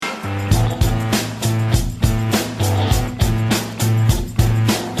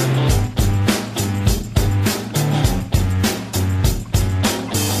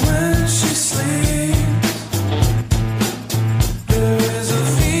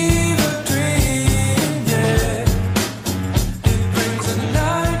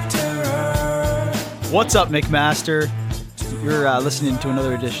What's up, McMaster? You're listening to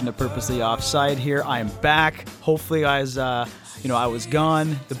another edition of Purposely Offside here. I am back. Hopefully, guys, I was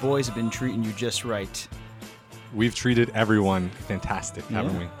gone. The boys have been treating you just right. We've treated everyone fantastic,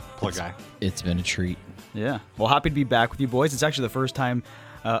 haven't we? Plug guy. It's been a treat. Yeah. Well, happy to be back with you boys. It's actually the first time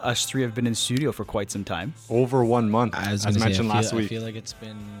us three have been in studio for quite some time. Over 1 month, as mentioned last week. I feel like it's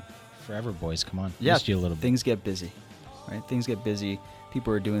been forever, boys. Come on. Yeah, Missed you a little bit. Things get busy, right? Things get busy.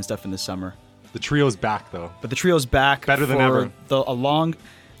 People are doing stuff in the summer. The trio's back, though. But the trio's back. Better than ever.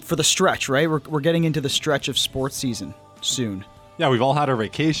 For the stretch, right? We're getting into the stretch of sports season soon. Yeah, we've all had our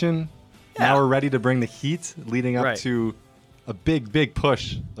vacation. Yeah. Now we're ready to bring the heat leading up to a big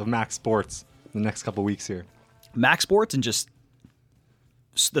push of Max Sports in the next couple weeks here. Max Sports and just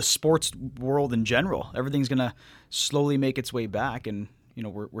the sports world in general. Everything's going to slowly make its way back. And,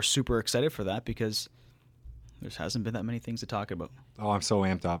 we're super excited for that because there hasn't been that many things to talk about. Oh, I'm so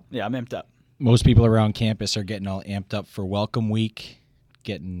amped up. Yeah, I'm amped up. Most people around campus are getting all amped up for welcome week,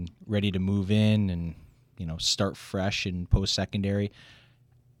 getting ready to move in and, start fresh in post-secondary.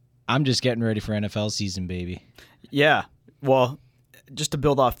 I'm just getting ready for NFL season, baby. Yeah. Well, just to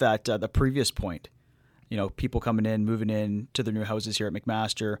build off that, the previous point, people coming in, moving in to their new houses here at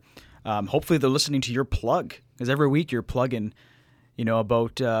McMaster. Hopefully they're listening to your plug because every week you're plugging,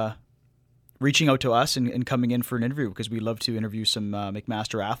 about reaching out to us and coming in for an interview because we love to interview some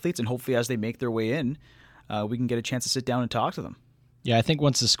McMaster athletes, and hopefully as they make their way in, we can get a chance to sit down and talk to them. Yeah, I think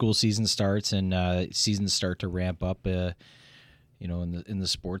once the school season starts and seasons start to ramp up, in the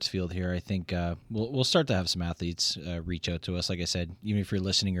sports field here, I think we'll start to have some athletes reach out to us. Like I said, even if you're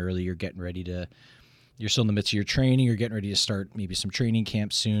listening early, you're still in the midst of your training, you're getting ready to start maybe some training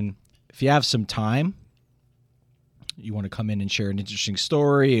camps soon. If you have some time, you want to come in and share an interesting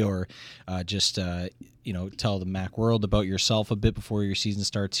story or just tell the Mac world about yourself a bit before your season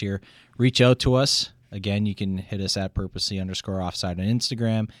starts here, reach out to us. Again, you can hit us at purposely_offside on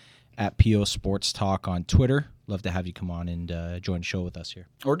Instagram, at PO Sports Talk on Twitter. Love to have you come on and join the show with us here.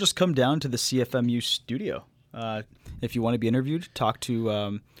 Or just come down to the CFMU studio. If you want to be interviewed, talk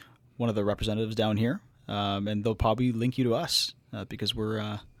to one of the representatives down here, and they'll probably link you to us because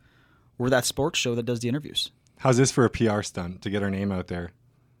we're that sports show that does the interviews. How's this for a PR stunt to get our name out there?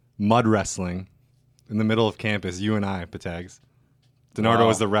 Mud wrestling in the middle of campus, you and I, Patags. Donardo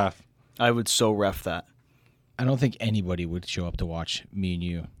is the ref. I would so ref that. I don't think anybody would show up to watch me and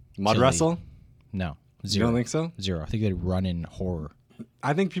you. Mud wrestle? No. You Zero. don't think so? Zero. I think they'd run in horror.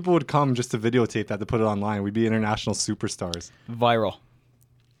 I think people would come just to videotape that to put it online. We'd be international superstars. Viral.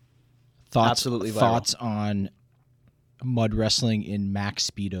 Absolutely viral. Thoughts on mud wrestling in Max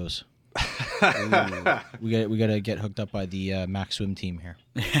Speedos? we got to get hooked up by the Max swim team here.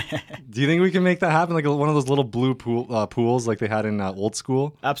 Do you think we can make that happen? Like one of those little blue pools like they had in old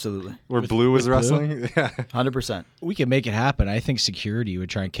school? Absolutely. Where Blue was wrestling? Blue? Yeah. 100%. We can make it happen. I think security would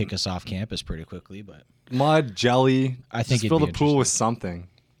try and kick us off campus pretty quickly, but mud, jelly. I think just fill the pool with something.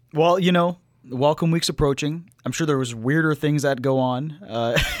 Well, welcome week's approaching. I'm sure there was weirder things that go on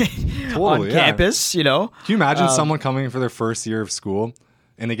on campus, Can you imagine someone coming for their first year of school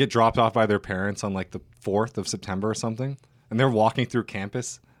and they get dropped off by their parents on like the 4th of September or something, and they're walking through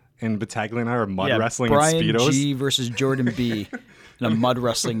campus, and Battaglia and I are mud wrestling in Speedos? Brian G versus Jordan B in a mud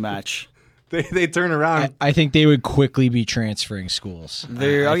wrestling match. They turn around. I think they would quickly be transferring schools.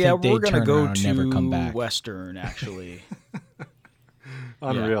 We're going to go to Western, actually.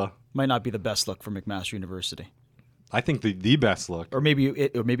 Unreal. Yeah. Might not be the best look for McMaster University. I think the best look. Or maybe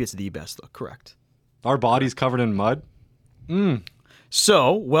it's the best look, correct. Our bodies covered in mud.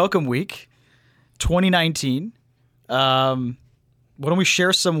 So, welcome week 2019. Why don't we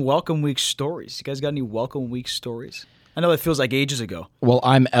share some welcome week stories? You guys got any welcome week stories? I know it feels like ages ago. Well,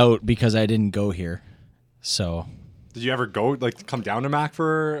 I'm out because I didn't go here. So, did you ever go come down to Mac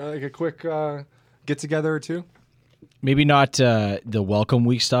for a quick get together or two? Maybe not the welcome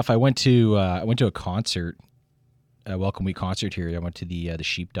week stuff. I went to a concert. A welcome week concert here. I went to the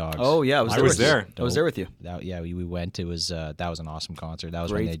Sheepdogs. Oh yeah, I was there. I was there with you. We went. It was that was an awesome concert. That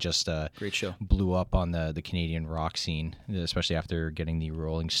was when they just great show. Blew up on the Canadian rock scene, especially after getting the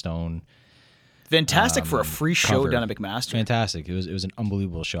Rolling Stone. Fantastic for a free show cover. Down at McMaster. Fantastic. It was an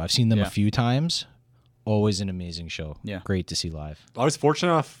unbelievable show. I've seen them a few times. Always an amazing show. Yeah, great to see live. I was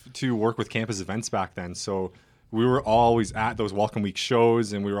fortunate enough to work with campus events back then, so we were always at those welcome week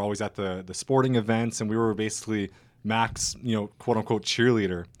shows, and we were always at the sporting events, and we were basically Mac's, quote unquote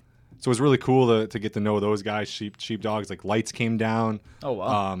cheerleader. So it was really cool to get to know those guys, Sheepdogs. Like lights came down. Oh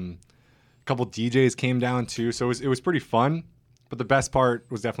wow. A couple DJs came down too. So it was pretty fun. But the best part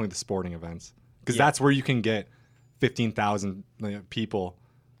was definitely the sporting events because that's where you can get 15,000 people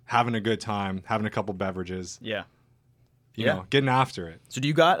having a good time, having a couple beverages, Yeah. you Yeah. know, getting after it. So do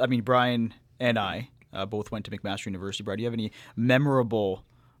you got? I mean, Brian and I both went to McMaster University. Brian, do you have any memorable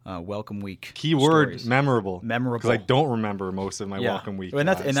welcome week? Keyword stories? memorable. Memorable. Because I don't remember most of my welcome week. And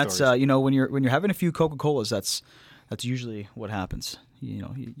that's stories. you know, when you're having a few Coca-Colas, that's usually what happens. You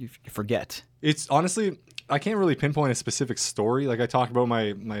know, you forget. It's honestly, I can't really pinpoint a specific story. Like I talked about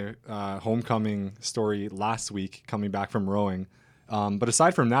my homecoming story last week, coming back from rowing. But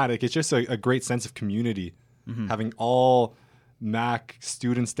aside from that, like, it's just a great sense of community. Having all Mac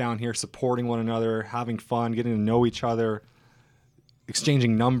students down here supporting one another, having fun, getting to know each other,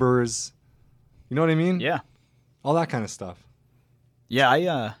 exchanging numbers. You know what I mean? Yeah. All that kind of stuff. Yeah,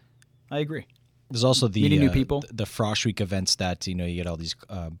 I agree. There's also the Meeting new people. the Frosh Week events that you get all these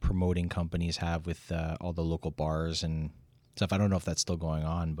promoting companies have with all the local bars and stuff. I don't know if that's still going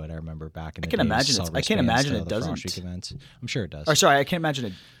on, but I remember back in the can day, imagine saw it's- I can't wristbands imagine to it the Frosh doesn't. Week events. I'm sure it does. Or sorry, I can't imagine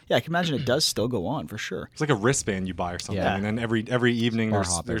it. Yeah, I can imagine it does still go on for sure. It's like a wristband you buy or something, Yeah. and then every evening Bar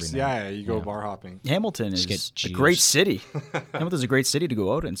there's hop every there's night. you go Yeah. bar hopping. Hamilton is get a great juiced. city. Hamilton's a great city to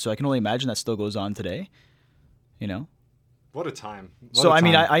go out in, so I can only imagine that still goes on today. You know. What a time! So I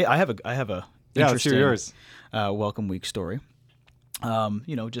mean, time. I have a yeah, let's hear interesting yours. welcome week story.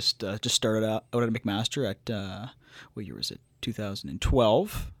 You know, just started out at McMaster at what year was it?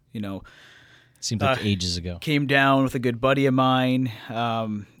 2012. You know, Seems like ages ago. came down with a good buddy of mine.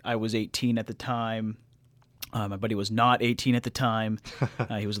 I was 18 at the time. My buddy was not 18 at the time.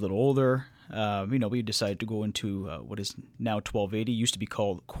 He was a little older. You know, we decided to go into what is now 1280, used to be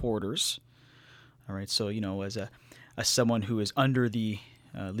called quarters. All right, so you know, as someone who is under the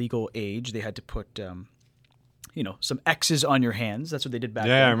legal age, they had to put you know, some X's on your hands. That's what they did back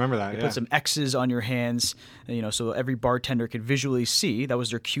then. Yeah, I remember that. They Yeah. put some X's on your hands, you know, so every bartender could visually see. That was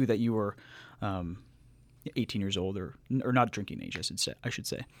their cue that you were 18 years old or not drinking age, I should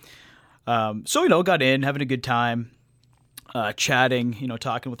say. So, you know, got in, having a good time, chatting, you know,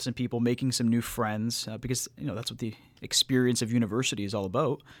 talking with some people, making some new friends, because, you know, that's what the experience of university is all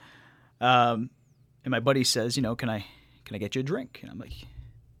about. And my buddy says, you know, can I get you a drink? And I'm like,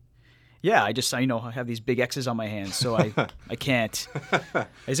 yeah, I have these big X's on my hands, so I can't.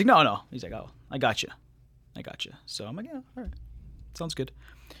 He's like, no. He's like, oh, I got you. So I'm like, yeah, all right, sounds good.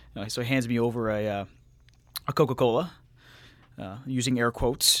 So he hands me over a Coca-Cola, using air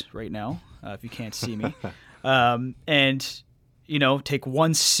quotes right now, if you can't see me. And, you know, take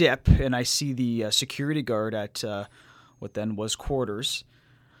one sip, and I see the security guard at what then was quarters,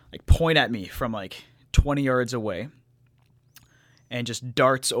 like point at me from like 20 yards away. And just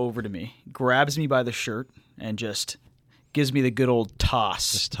darts over to me, grabs me by the shirt, and just gives me the good old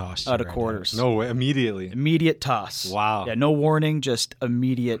toss Just tossed you out of right quarters. No way, immediately. Immediate toss. Wow. Yeah, no warning, just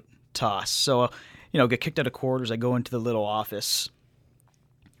immediate toss. So, you know, get kicked out of quarters. I go into the little office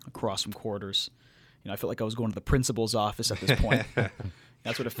across from quarters. You know, I felt like I was going to the principal's office at this point.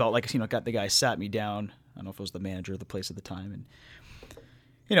 That's what it felt like. You know, the guy sat me down. I don't know if it was the manager of the place at the time. And,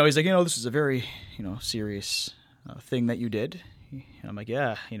 you know, he's like, you know, this is a very, you know, serious thing that you did. And I'm like,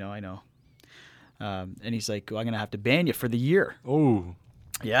 yeah, you know, I know. And he's like, well, I'm going to have to ban you for the year. Oh,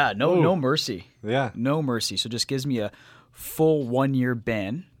 Yeah, no mercy. yeah. No mercy. So just gives me a full 1 year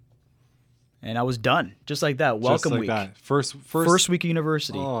ban. And I was done. Just like that. Welcome Just like week. that. First Week of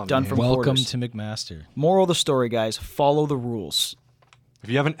university. Oh, done man. from Welcome quarters. to McMaster. Moral of the story, guys. Follow the rules. If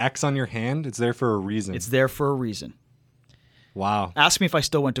you have an X on your hand, it's there for a reason. It's there for a reason. Wow. Ask me if I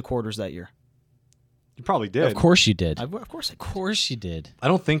still went to quarters that year. You probably did. Of course you did. Of course I Of course you did. I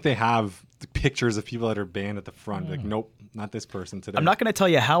don't think they have the pictures of people that are banned at the front. Like, nope, not this person today. I'm not going to tell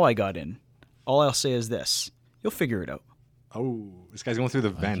you how I got in. All I'll say is this. You'll figure it out. Oh, this guy's going through the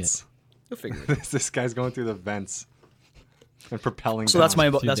vents. You'll figure it out. This guy's going through the vents and propelling. So that's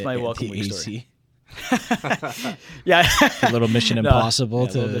down. my welcome week story. AC. Yeah. A little Mission Impossible Yeah, a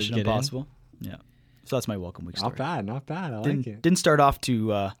little to Mission get Impossible. Yeah. So that's my welcome week story. Not bad. I like Didn't, it. didn't start off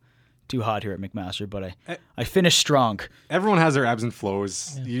too hot here at McMaster, but I finished strong. Everyone has their ebbs and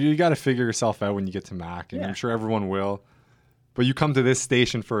flows. You got to figure yourself out when you get to Mac, and Yeah. I'm sure everyone will. But you come to this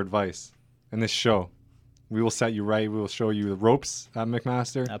station for advice and this show. We will set you right. We will show you the ropes at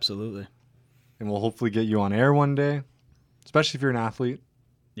McMaster, Absolutely. and we'll hopefully get you on air one day, especially if you're an athlete,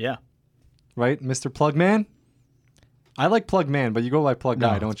 Yeah. right, Mr. Plug Man? I like Plug Man, but you go by Plug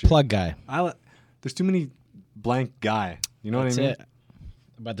Guy, don't it's you? Plug guy. There's too many blank guy. You know That's what I mean? it.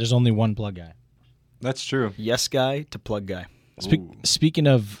 But there's only one plug guy. That's true. Yes guy to plug guy. Ooh. Speaking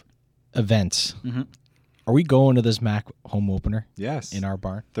of events, Mhm. are we going to this Mac home opener Yes. in our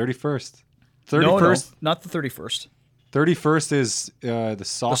barn? 31st. No, 31st. not the 31st. 31st is the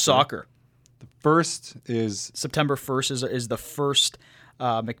soccer. The soccer. The first is September 1st is the first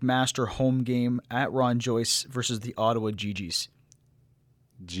McMaster home game at Ron Joyce versus the Ottawa GGs.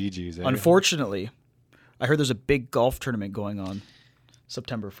 GG's. Eh? Unfortunately, I heard there's a big golf tournament going on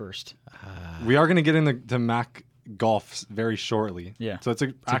September 1st. We are going to get into Mac golf very shortly. Yeah. So it's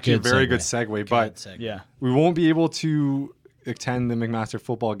actually a very good segue, but Yeah. we won't be able to attend the McMaster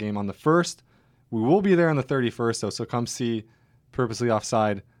football game on the 1st. We will be there on the 31st, though, so come see Purposely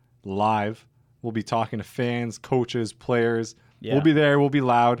Offside live. We'll be talking to fans, coaches, players. Yeah. We'll be there. We'll be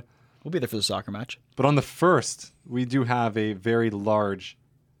loud. We'll be there for the soccer match. But on the 1st, we do have a very large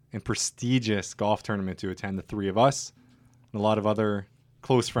and prestigious golf tournament to attend, the three of us and a lot of other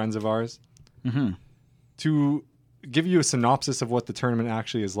close friends of ours. Mm-hmm. To give you a synopsis of what the tournament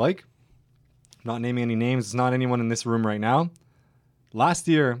actually is like, not naming any names, it's not anyone in this room right now. Last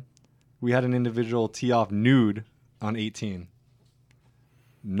year, we had an individual tee off nude on 18.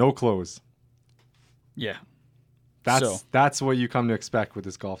 No clothes. Yeah. That's what you come to expect with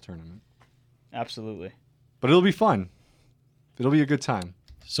this golf tournament. Absolutely. But it'll be fun. It'll be a good time.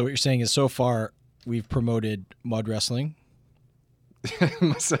 So what you're saying is so far we've promoted mud wrestling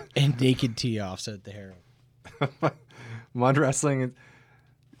and naked tee-offs at the Harrow. Mud wrestling.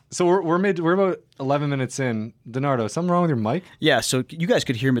 So we're about 11 minutes in. Donardo, something wrong with your mic? Yeah, so you guys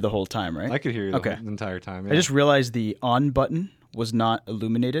could hear me the whole time, right? I could hear you Okay. the entire time. I just realized the on button was not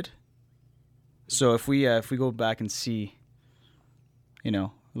illuminated. So if we go back and see,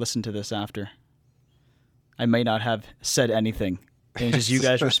 listen to this after, I may not have said anything. And it's just you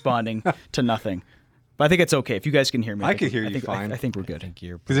guys responding to nothing. But I think it's okay if you guys can hear me. I could hear you fine. I think we're good.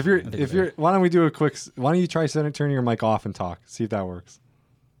 Because if you're, why don't we do a quick? Why don't you try turning your mic off and talk? See if that works.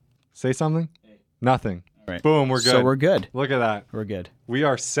 Say something. Nothing. All right. Boom. We're good. So we're good. Look at that. We're good. We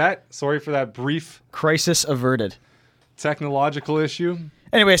are set. Sorry for that brief Crisis averted. technological issue.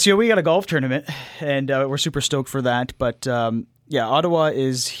 Anyway, so we got a golf tournament, and we're super stoked for that. But Ottawa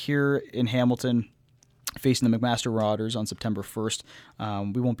is here in Hamilton facing the McMaster Marauders on September 1st.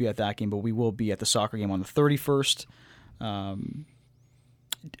 We won't be at that game, but we will be at the soccer game on the 31st.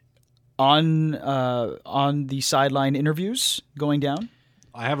 On the sideline interviews going down.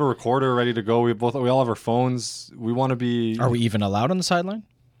 I have a recorder ready to go. We all have our phones. We want to be. Are we even allowed on the sideline?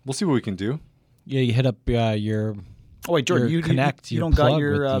 We'll see what we can do. Yeah, you hit up your. Oh wait, Jordan, you don't got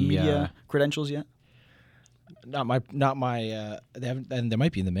your media credentials yet? Not my. They haven't, and they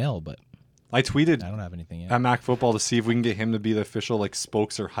might be in the mail, but I tweeted I don't have anything yet. at Mac Football to see if we can get him to be the official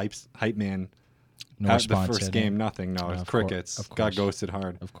spokes or hype man No at the response first yet, game. eh? Nothing. No, it's Of crickets. course. Got ghosted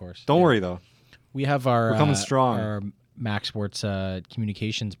hard. Of course. Don't Yeah. worry though. We have our We're coming strong. Our Mac Sports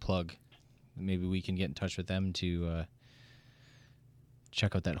communications plug. Maybe we can get in touch with them to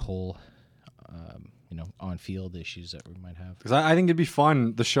check out that whole, on-field issues that we might have. Because I think it'd be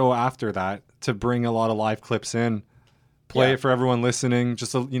fun, the show after that, to bring a lot of live clips in, play it for everyone listening,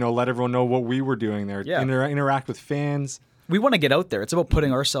 just to, let everyone know what we were doing there. Yeah. Interact with fans. We want to get out there. It's about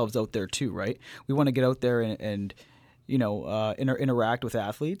putting ourselves out there too, right? We want to get out there and interact with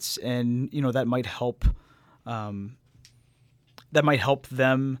athletes, and that might help. That might help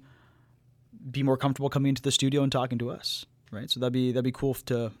them be more comfortable coming into the studio and talking to us, right? So that'd be cool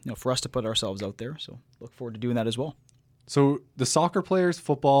to for us to put ourselves out there. So look forward to doing that as well. So the soccer players,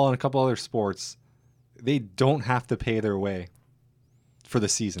 football, and a couple other sports, they don't have to pay their way for the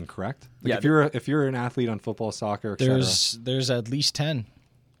season, correct? Yeah. If you're an athlete on football, soccer, etc., There's at least 10.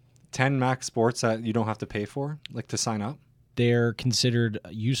 10 max sports that you don't have to pay for, to sign up. They're considered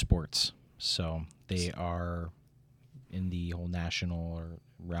U sports, so they are in the whole national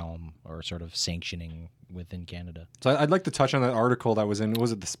realm or sort of sanctioning within Canada. So I'd like to touch on that article that was in,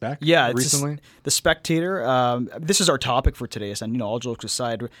 was it the Spec? Yeah, it's recently. The Spectator. This is our topic for today, and all jokes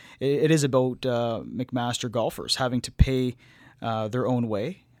aside, it is about McMaster golfers having to pay their own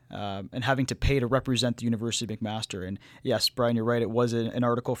way. And having to pay to represent the University of McMaster. And yes, Brian, you're right. It was an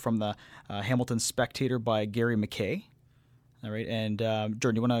article from the Hamilton Spectator by Gary McKay. All right. And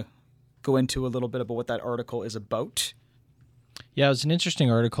Jordan, you want to go into a little bit about what that article is about? Yeah, it was an interesting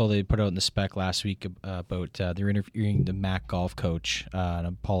article they put out in the Spec last week about they were interviewing the Mac golf coach. And I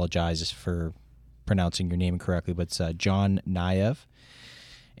apologize for pronouncing your name incorrectly, but it's John Naev.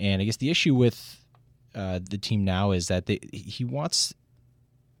 And I guess the issue with the team now is that he wants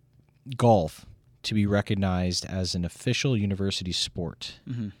golf to be recognized as an official university sport.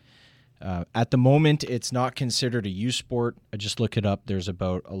 Mm-hmm. At the moment, it's not considered a U sport. I just looked it up. There's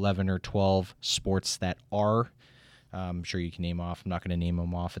about 11 or 12 sports that are. I'm sure you can name off. I'm not going to name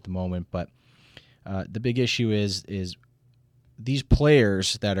them off at the moment, but the big issue is these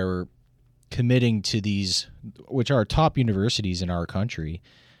players that are committing to these, which are top universities in our country,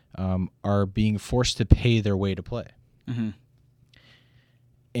 are being forced to pay their way to play. Mm-hmm.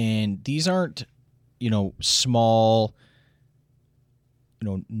 And these aren't, small,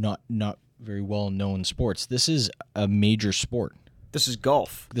 not very well known sports. This is a major sport. This is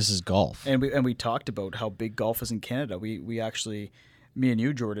golf. And we talked about how big golf is in Canada. We actually, me and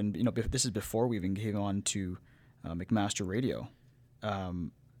you, Jordan, this is before we even came on to McMaster Radio.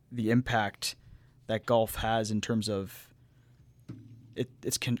 The impact that golf has in terms of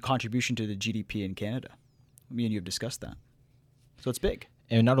its contribution to the GDP in Canada. Me and you have discussed that. So it's big.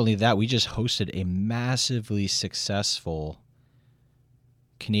 And not only that, we just hosted a massively successful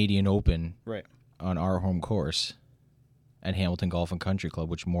Canadian Open on our home course at Hamilton Golf and Country Club,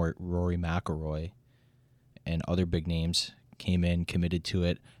 which Rory McIlroy and other big names came in, committed to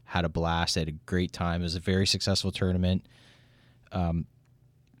it, had a blast, had a great time. It was a very successful tournament. Everyone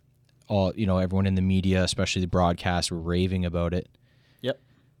in the media, especially the broadcast, were raving about it. Yep.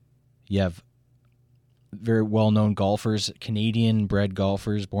 You have very well-known golfers, Canadian-bred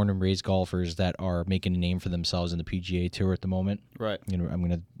golfers, born and raised golfers that are making a name for themselves in the PGA Tour at the moment. Right. I'm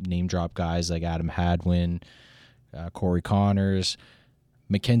going to name drop guys like Adam Hadwin, Corey Connors,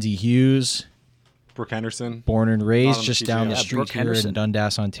 Mackenzie Hughes, Brooke Henderson, born and raised just down the street here in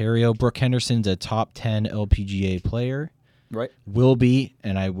Dundas, Ontario. Brooke Henderson's a top 10 LPGA player. Right. Will be,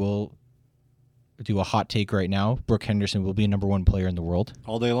 and I will do a hot take right now, Brooke Henderson will be a number one player in the world.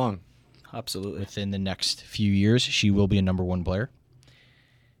 All day long. Absolutely. Within the next few years, she will be a number one player.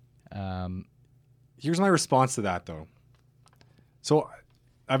 Here's my response to that, though. So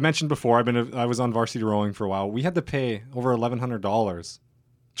I've mentioned before, I was on varsity rowing for a while. We had to pay over $1,100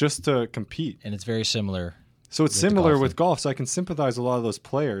 just to compete. And it's very similar. So it's similar with golf. So I can sympathize with a lot of those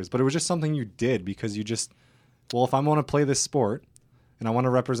players, but it was just something you did because you just, if I want to play this sport and I want to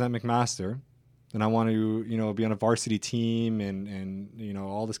represent McMaster and I want to, be on a varsity team and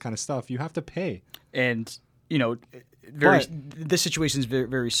all this kind of stuff, you have to pay. And, this situation is very,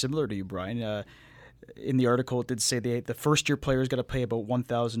 very similar to you, Brian. In the article, it did say the first-year players got to pay about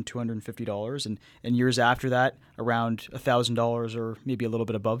 $1,250, and years after that, around $1,000 or maybe a little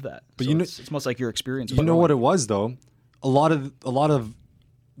bit above that. But so it's almost like your experience. You know what it was, though? A lot of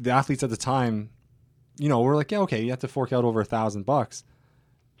the athletes at the time, were like, yeah, okay, you have to fork out over $1,000,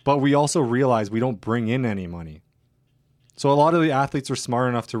 but we also realized we don't bring in any money. So a lot of the athletes were smart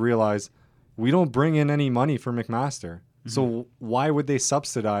enough to realize we don't bring in any money for McMaster. Mm-hmm. So why would they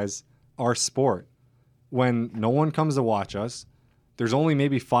subsidize our sport when no one comes to watch us? There's only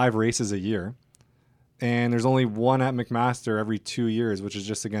maybe 5 races a year, and there's only one at McMaster every 2 years, which is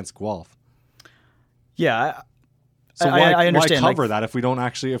just against Guelph. Yeah. So I understand. Why cover that if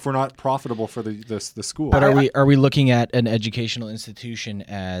we're not profitable for the school? But are we looking at an educational institution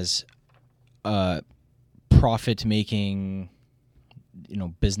as a profit-making,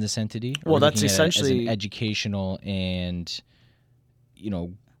 business entity? Well, that's essentially as an educational and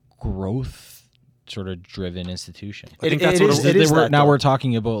growth sort of driven institution. I think that's what it is. Now we're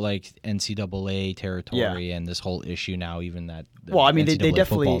talking about like NCAA territory and this whole issue now. Even that. They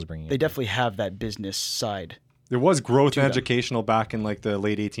definitely have that business side. There was growth and educational back in like the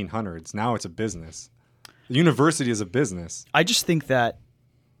late 1800s. Now it's a business. The university is a business. I just think that,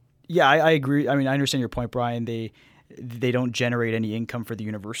 I agree. I understand your point, Brian. They don't generate any income for the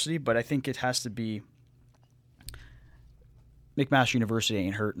university, but I think it has to be McMaster University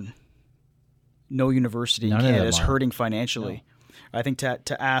ain't hurting. No university in Canada is hurting financially. No. I think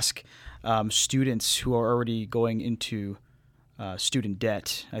to ask students who are already going into student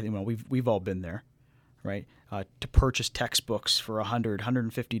debt, I think we've all been there, right? To purchase textbooks for $100,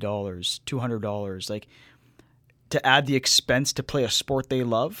 $150, $200, like to add the expense to play a sport they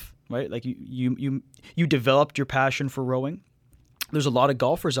love, right? Like you developed your passion for rowing. There's a lot of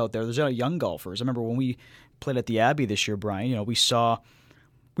golfers out there. There's a lot of young golfers. I remember when we played at the Abbey this year, Brian. We saw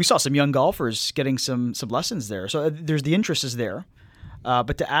some young golfers getting some lessons there. So there's the interest is there,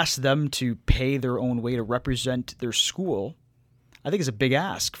 but to ask them to pay their own way to represent their school, I think is a big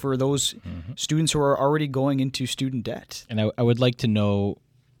ask for those students who are already going into student debt. And I would like to know,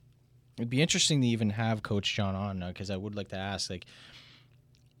 it'd be interesting to even have Coach John on, because I would like to ask, like,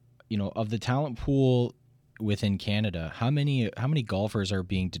 of the talent pool within Canada, how many golfers are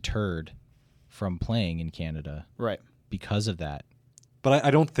being deterred from playing in Canada, right, because of that? But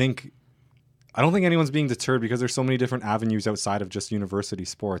I don't think anyone's being deterred because there's so many different avenues outside of just university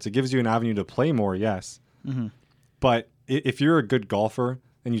sports. It gives you an avenue to play more, yes. Mm-hmm. But if you're a good golfer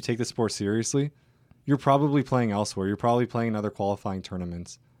and you take the sport seriously, you're probably playing elsewhere. You're probably playing in other qualifying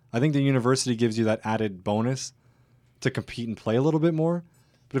tournaments. I think the university gives you that added bonus to compete and play a little bit more.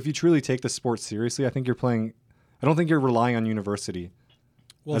 But if you truly take the sport seriously, I don't think you're relying on university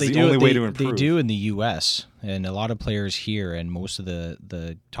Well, That's they the do, only way they, to improve. They do in the U.S. and a lot of players here, and most of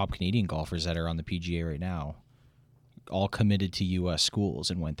the top Canadian golfers that are on the PGA right now, all committed to U.S.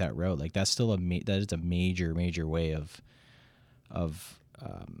 schools and went that route. Like that's still that is a major way of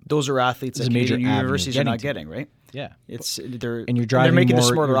those are athletes It's that a major Canadian avenue universities are getting not to. getting, right? yeah. And You're driving making more, a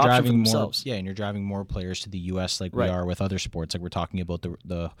smarter you're option for driving more, themselves. Yeah, and you're driving more players to the U.S. like Right. we are with other sports. Like we're talking about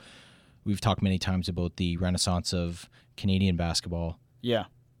the we've talked many times about the renaissance of Canadian basketball. Yeah.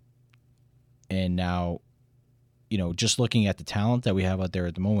 And now, just looking at the talent that we have out there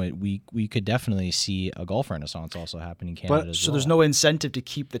at the moment, we could definitely see a golf renaissance also happen in Canada as well. So there's no incentive to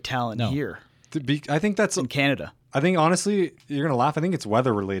keep the talent No. here I think that's. in Canada. I think honestly, you're gonna laugh. I think it's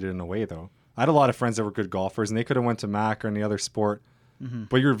weather related in a way, though. I had a lot of friends that were good golfers, and they could have went to Mac or any other sport.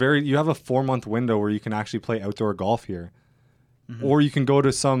 But you have a 4-month window where you can actually play outdoor golf here, or you can go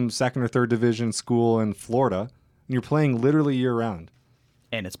to some second or third division school in Florida, and you're playing literally year round.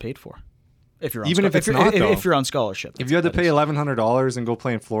 And it's paid for. If you're on Even if it's not, though. if you're on scholarship. If you had to pay $1,100 and go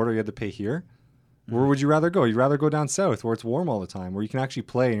play in Florida, you had to pay here. Where would you rather go? You'd rather go down south where it's warm all the time, where you can actually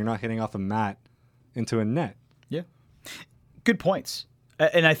play and you're not hitting off a mat into a net. Yeah. Good points.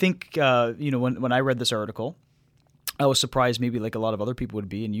 And I think, when I read this article, I was surprised maybe like a lot of other people would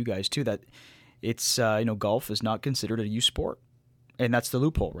be, and you guys too, that it's, golf is not considered a youth sport. And that's the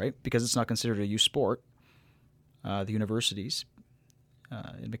loophole, right? Because it's not considered a youth sport. The universities,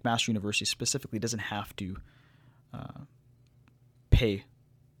 McMaster University specifically, doesn't have to pay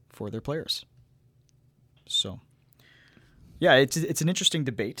for their players. So, yeah, it's an interesting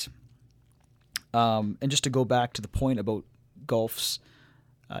debate. And just to go back to the point about golf's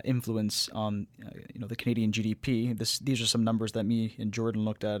influence on the Canadian GDP, these are some numbers that me and Jordan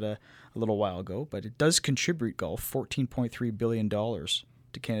looked at a little while ago, but it does contribute golf $14.3 billion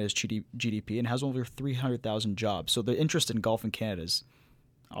to Canada's GDP and has over 300,000 jobs. So the interest in golf in Canada is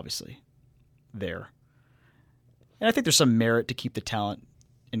obviously there. And I think there's some merit to keep the talent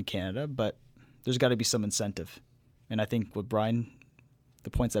in Canada, but there's got to be some incentive. And I think the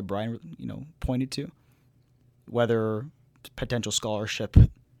points that Brian, pointed to, whether potential scholarship,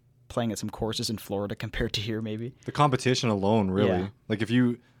 playing at some courses in Florida compared to here, maybe. The competition alone, really. Yeah. Like if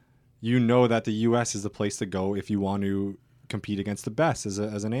you know that the U.S. is the place to go if you want to compete against the best as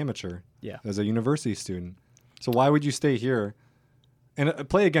an amateur, as a university student. So why would you stay here and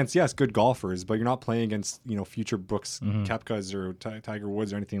play against, yes, good golfers, but you're not playing against, future Brooks Koepkas or Tiger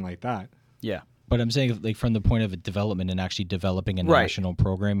Woods or anything like that. Yeah. But I'm saying, like, from the point of development and actually developing a Right. national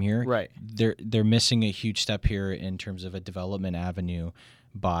program here, Right. They're missing a huge step here in terms of a development avenue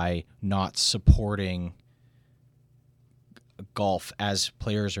by not supporting golf as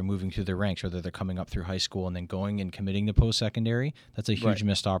players are moving through their ranks, whether they're coming up through high school and then going and committing to post-secondary. That's a huge Right.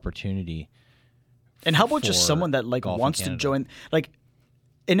 missed opportunity. And how about just for someone that golf in wants to Canada. join? Like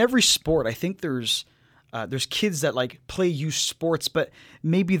in every sport, I think there's kids that play youth sports, but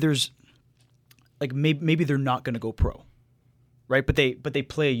maybe there's maybe they're not going to go pro, right? But they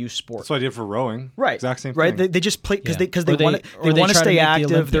play a youth sport. That's what I did for rowing. Right, Exact same right. thing. They just play because Yeah. they Or they- want or they to try to stay make the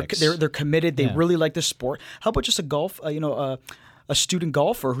active. Olympics. They're committed. They Yeah. really like the sport. How about just a golf? A student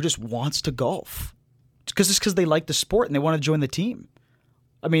golfer who just wants to golf because they like the sport and they want to join the team.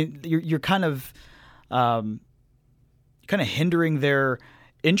 I mean, you're kind of hindering their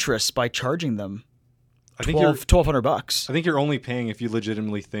interests by charging them I think you're $1,200. I think you're only paying if you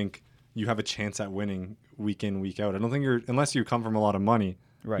legitimately think you have a chance at winning week in, week out. I don't think unless you come from a lot of money,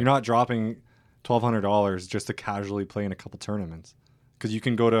 Right. you're not dropping $1,200 just to casually play in a couple tournaments. Because you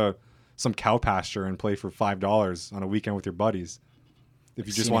can go to some cow pasture and play for $5 on a weekend with your buddies if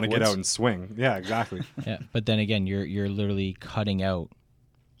you just Scenic want to get woods. out and swing. Yeah, exactly. Yeah, but then again, you're literally cutting out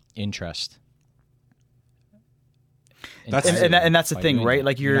interest. That's- And that's the by thing, doing right? that.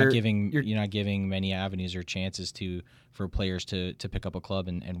 Like you're not giving many avenues or chances for players to pick up a club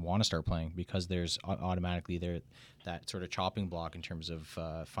and want to start playing because there's automatically that sort of chopping block in terms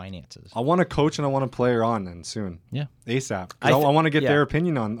of finances. I want to coach and I want a player on then soon. Yeah. ASAP. 'Cause I I, thi- want to get yeah. their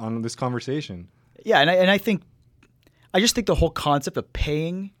opinion on this conversation. Yeah, and I just think the whole concept of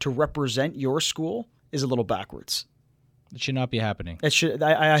paying to represent your school is a little backwards. It should not be happening. It should.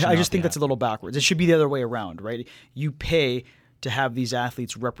 I not just think be that's a little backwards. It should be the other way around, right? You pay to have these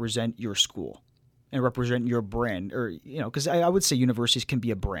athletes represent your school and represent your brand, or because I would say universities can be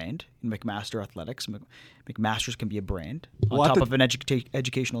a brand in McMaster Athletics. McMaster's can be a brand on Well, at top the- of an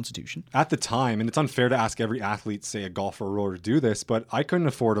educational institution. At the time, and it's unfair to ask every athlete, say a golfer or rower, to do this, but I couldn't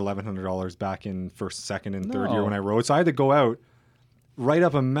afford $1,100 back in first, second, and third No. year when I rode. So I had to go out, write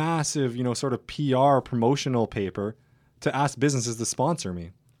up a massive, sort of PR promotional paper to ask businesses to sponsor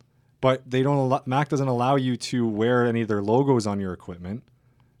me. But they don't. Mac doesn't allow you to wear any of their logos on your equipment.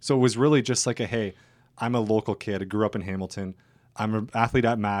 So it was really just like hey, I'm a local kid. I grew up in Hamilton. I'm an athlete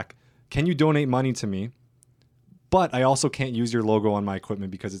at Mac. Can you donate money to me? But I also can't use your logo on my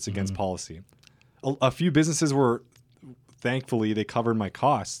equipment because it's against policy. A few businesses were, thankfully, they covered my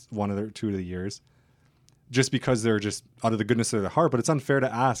costs 1 or 2 of the years just because they're just out of the goodness of their heart. But it's unfair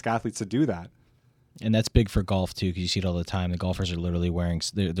to ask athletes to do that. And that's big for golf too, because you see it all the time. The golfers are literally wearing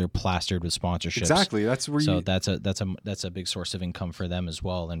they're plastered with sponsorships. Exactly. That's where that's a big source of income for them as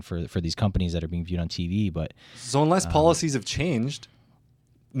well, and for these companies that are being viewed on TV. But so unless policies have changed,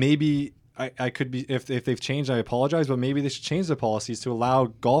 maybe I could be if they've changed, I apologize, but maybe they should change the policies to allow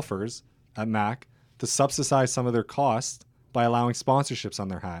golfers at Mac to subsidize some of their costs by allowing sponsorships on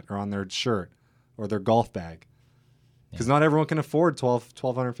their hat or on their shirt or their golf bag, because not everyone can afford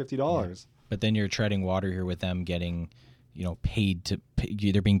 $1,250. Yeah. But then you're treading water here with them getting, paid to.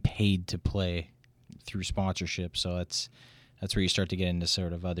 They're being paid to play through sponsorship. So that's where you start to get into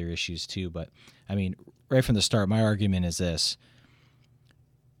sort of other issues too. But I mean, right from the start, my argument is this: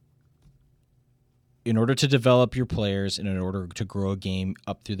 in order to develop your players and in order to grow a game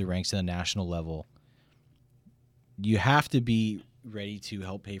up through the ranks at the national level, you have to be ready to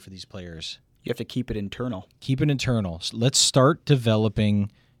help pay for these players. You have to keep it internal. Keep it internal. So let's start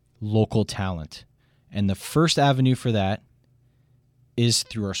developing local talent. And the first avenue for that is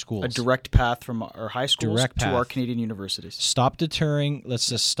through our schools. A direct path from our high schools to our Canadian universities. Let's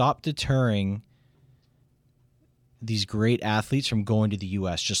just stop deterring these great athletes from going to the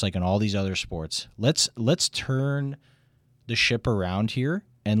U.S., just like in all these other sports. Let's turn the ship around here,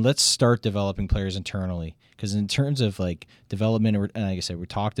 and let's start developing players internally. Because in terms of like development, and like I said, we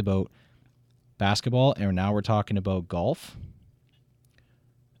talked about basketball, and now we're talking about golf.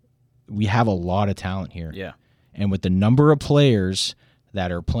 We have a lot of talent here. Yeah. And with the number of players that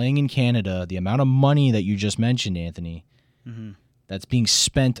are playing in Canada, the amount of money that you just mentioned, Anthony, that's being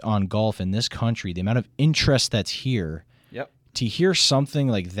spent on golf in this country, the amount of interest that's here, to hear something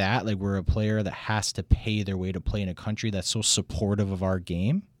like that, like we're a player that has to pay their way to play in a country that's so supportive of our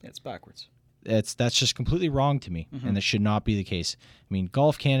game. It's backwards. That's just completely wrong to me, and that should not be the case. I mean,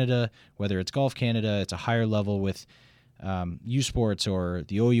 Golf Canada, whether it's Golf Canada, it's a higher level with U Sports or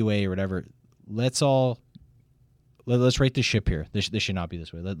the OUA or whatever. Let's right the ship here. This should not be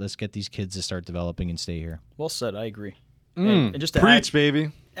this way. Let's get these kids to start developing and stay here. Well said. I agree. And just to preach,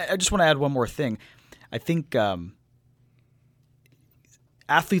 baby. I just want to add one more thing. I think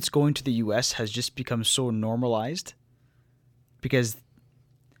athletes going to the U.S. has just become so normalized because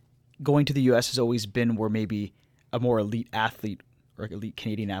going to the U.S. has always been where maybe a more elite athlete, or elite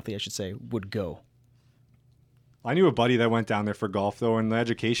Canadian athlete, I should say, would go. I knew a buddy that went down there for golf, though, and the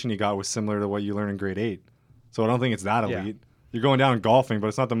education he got was similar to what you learn in grade 8. So I don't think it's that elite. Yeah. You're going down and golfing, but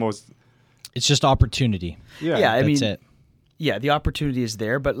it's not the most... It's just opportunity. Yeah, I mean, it. Yeah, the opportunity is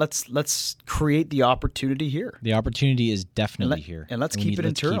there, but let's create the opportunity here. The opportunity is definitely here. And let's keep it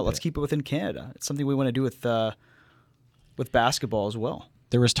internal. Let's keep it within Canada. It's something we want to do with basketball as well.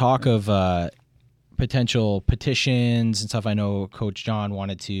 There was talk of potential petitions and stuff. I know Coach John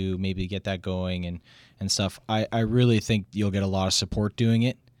wanted to maybe get that going and stuff. I really think you'll get a lot of support doing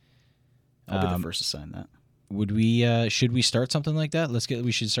it. I'll be the first to sign that. Would we? Should we start something like that?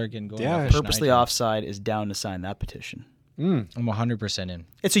 We should start getting going. Yeah, Purposely Offside is down to sign that petition. I'm 100% in.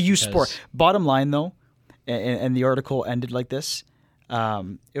 It's a youth sport. Bottom line, though, and the article ended like this.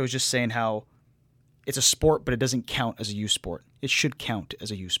 It was just saying how it's a sport, but it doesn't count as a youth sport. It should count as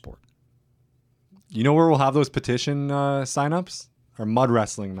a youth sport. You know where we'll have those petition signups? Our mud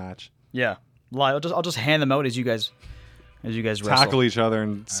wrestling match. Yeah, I'll just hand them out as you guys wrestle. Tackle each other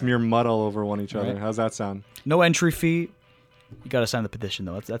and smear mud all over each other. How's that sound? No entry fee. You got to sign the petition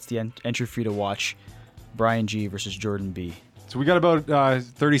though. That's the entry fee to watch Brian G versus Jordan B. So we got about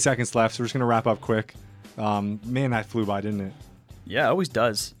 30 seconds left, so we're just gonna wrap up quick. Man, that flew by, didn't it? Yeah, it always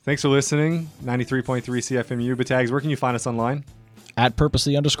does. Thanks for listening. 93.3 CFMU. Batags, where can you find us online? At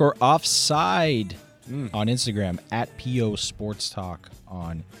Purposely_Offside on Instagram. At PO Sports Talk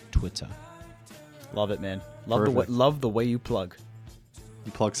on Twitter. Love it, man. Love the way you plug.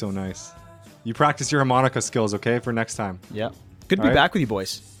 You plug so nice. You practice your harmonica skills, okay, for next time. Yeah. Good to be back with you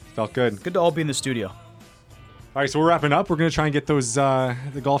boys. Felt good. Good to all be in the studio. All right, so we're wrapping up. We're going to try and get those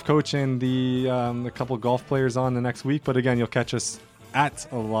the golf coach and the couple of golf players on the next week. But again, you'll catch us at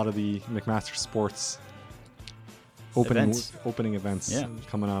a lot of the McMaster Sports opening events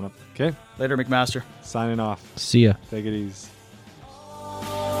coming on up. Okay? Later, McMaster. Signing off. See ya. Take it easy.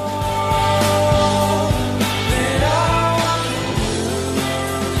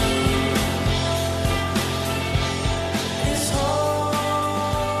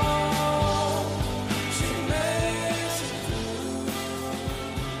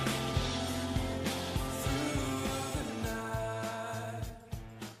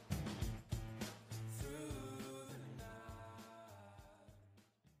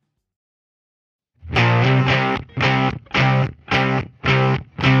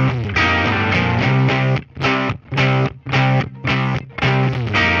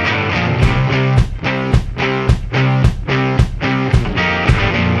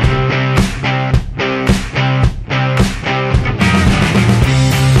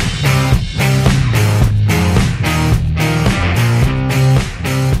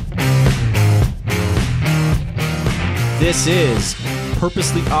 This is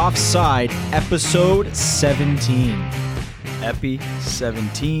Purposely Offside, episode 17. Epi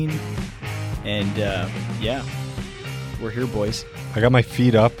 17. And yeah, we're here, boys. I got my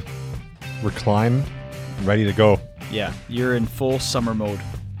feet up, reclined, ready to go. Yeah, you're in full summer mode.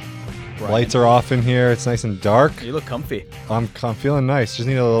 Brian. Lights are off in here. It's nice and dark. You look comfy. I'm feeling nice. Just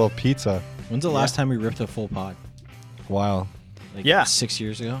need a little pizza. When's the last time we ripped a full pod? Wow. Like Yeah. 6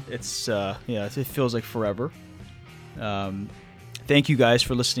 years ago? It's yeah, it feels like forever. Thank you guys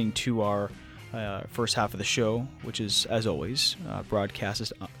for listening to our first half of the show, which is, as always,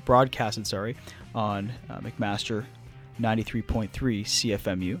 broadcasted on McMaster 93.3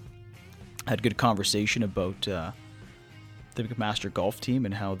 CFMU. Had good conversation about the McMaster golf team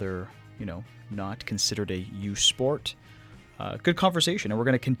and how they're, not considered a youth sport. Good conversation, and we're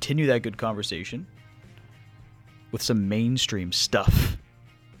going to continue that good conversation with some mainstream stuff.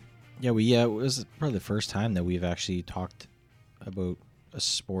 Yeah, it was probably the first time that we've actually talked about a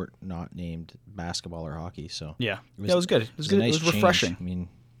sport not named basketball or hockey. So Yeah, that was good. It was good. a nice It was refreshing. change. I mean,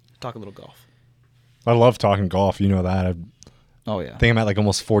 Talk a little golf. I love talking golf. You know that. I Oh yeah. think I'm at like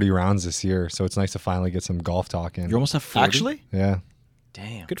almost 40 rounds this year, so it's nice to finally get some golf talk in. you're almost at 40? Actually, Yeah.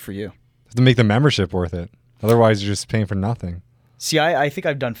 Damn. good for you. Have to make the membership worth it. Otherwise, you're just paying for nothing. See, I think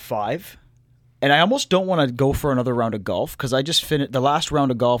I've done 5, and I almost don't want to go for another round of golf because I just finished. The last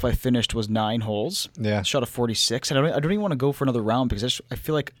round of golf I finished was 9 holes. Yeah. Shot a 46, and I don't even want to go for another round because I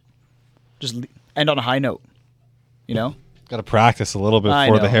feel like just end on a high note. Got to practice a little bit I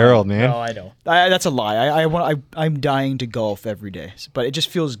for know. the Herald, man. No, I know. That's a lie. I'm dying to golf every day, but it just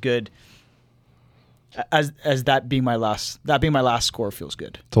feels good. As that being my last score feels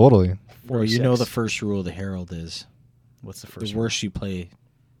good. Totally. Well, you know 46. the first rule of the Herald is What's the first the one? worse you play,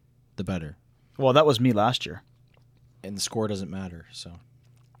 the better. Well, that was me last year. And the score doesn't matter. So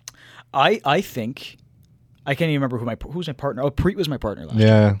I think I can't even remember who's my partner. Oh, Preet was my partner last year.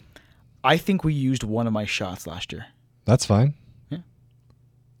 Yeah. I think we used one of my shots last year. That's fine. Yeah.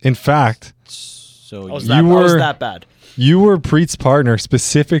 In fact, so I was, you- that, You I was were- that bad. you were Preet's partner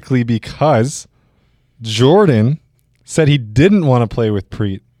specifically because Jordan said he didn't want to play with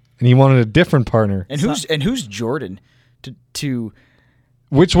Preet and he wanted a different partner, And who's Jordan to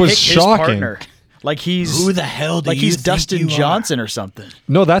which was pick his shocking. partner? Like he's who the hell do like you he's think Dustin you are? Johnson or something.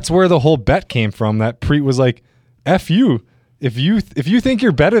 No, that's where the whole bet came from. That Preet was like, "F you. If you think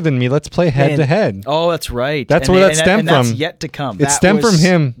you're better than me, let's play head to head." Oh, that's right. That's where that stemmed That's from. yet to come. It's stemmed from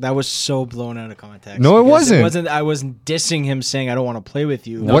him. That was so blown out of context. No, it because wasn't. I wasn't dissing him saying I don't want to play with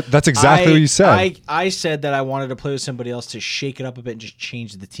you. What? That's exactly what you said. I said that I wanted to play with somebody else to shake it up a bit and just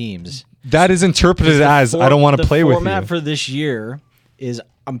change the teams. That is interpreted as I don't want to play with The format you. for this year is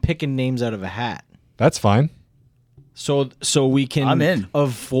I'm picking names out of a hat. That's fine. So we can I'm in.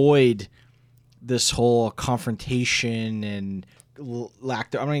 avoid this whole confrontation and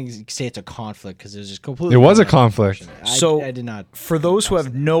lack. I'm not going to say it's a conflict because it's just completely. It was a conflict. So I did not. For those who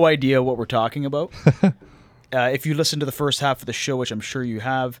have no idea what we're talking about, if you listen to the first half of the show, which I'm sure you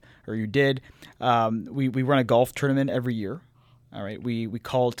have or you did, we run a golf tournament every year. All right, we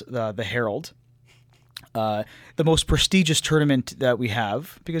call it the Herald, the most prestigious tournament that we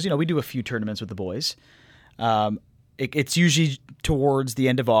have because we do a few tournaments with the boys. It's usually towards the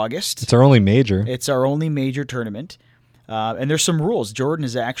end of August. It's our only major. It's our only major tournament. And there's some rules. Jordan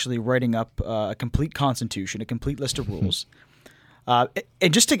is actually writing up a complete constitution, a complete list of rules. And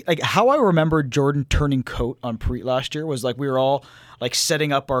just to, how I remember Jordan turning coat on Preet last year was we were all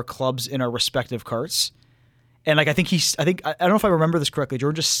setting up our clubs in our respective carts. And I don't know if I remember this correctly.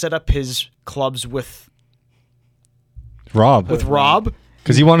 Jordan just set up his clubs with Rob. Rob.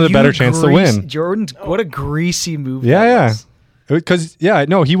 Because he wanted a better chance to win. Jordan, what a greasy move. Yeah, that yeah. was. Because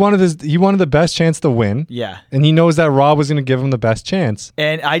he wanted the best chance to win. Yeah. And he knows that Rob was going to give him the best chance.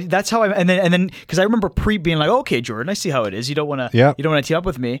 And that's how and then because I remember Preet being like, okay, Jordan, I see how it is. You don't want to Yeah. you don't want to team up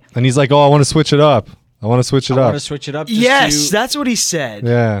with me. And he's like, "Oh, I want to switch it up. I want to switch it I up." want to switch it up. Just Yes, to, that's what he said.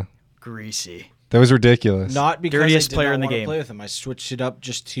 Yeah. Greasy. That was ridiculous. not because Dirtiest I did player not in the want to game. play with him. I switched it up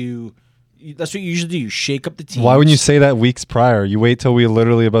just to. That's what you usually do. You shake up the team. Why wouldn't you say that weeks prior? You wait till we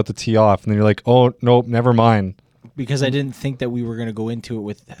literally about to tee off, and then you're like, "Oh, nope, never mind." Because I didn't think that we were going to go into it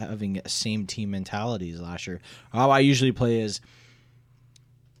with having same team mentalities last year. How I usually play is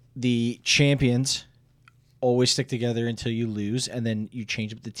the champions always stick together until you lose, and then you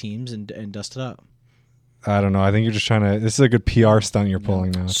change up the teams and dust it up. I don't know. I think you're just trying to. This is a good PR stunt you're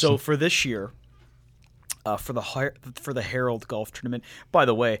pulling now. So for this year, for the Herald Golf Tournament. By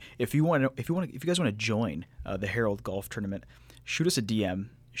the way, if you guys want to join the Herald Golf Tournament, shoot us a DM,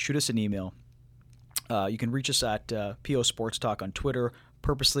 shoot us an email. You can reach us at PO Sports Talk on Twitter,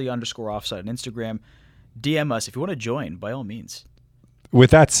 purposely_offside on Instagram. DM us if you want to join. By all means.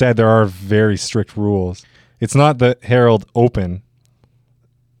 With that said, there are very strict rules. It's not the Herald Open.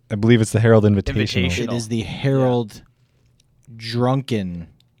 I believe it's the Herald Invitational. Invitational. It is the Herald Drunken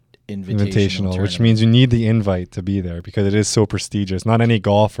Invitational, Which means you need the invite to be there because it is so prestigious. Not any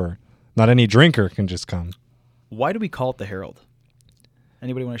golfer, not any drinker can just come. Why do we call it the Herald?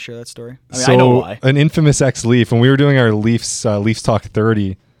 Anybody want to share that story? I mean, So I know why. an infamous ex-Leaf, when we were doing our Leafs Talk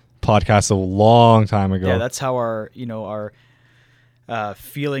 30 podcast a long time ago. Yeah, that's how our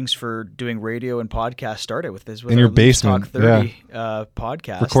feelings for doing radio and podcast started with this. With In our your Leafs Talk basement, 30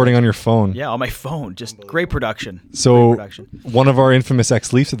 podcast. recording on your phone. Yeah, on my phone. Just great production. So Great production. one of our infamous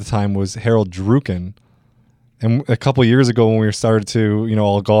ex-Leafs at the time was Harold Druken. And a couple years ago when we started to,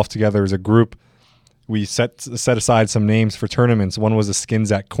 all golf together as a group, we set aside some names for tournaments. One was the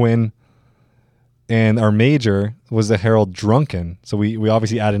Skins at Quinn. And our major was the Herald Drunken. So we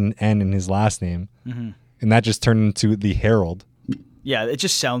obviously added an N in his last name. Mm-hmm. And that just turned into the Herald. Yeah, it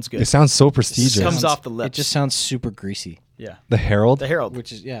just sounds good. It sounds so prestigious. It comes off the lips. It just sounds super greasy. Yeah. The Herald? The Herald.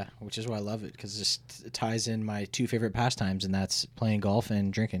 Which is why I love it, because it ties in my two favorite pastimes, and that's playing golf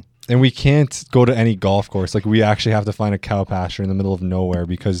and drinking. And we can't go to any golf course. Like, we actually have to find a cow pasture in the middle of nowhere,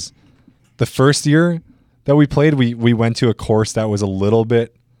 because the first year that we played, we went to a course that was a little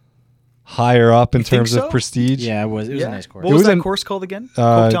bit higher up in You think terms so? of prestige. Yeah, it was a nice course. What was that an- course called again?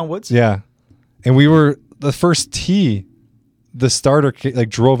 Coketown Woods? Yeah. And we were the first tee, the starter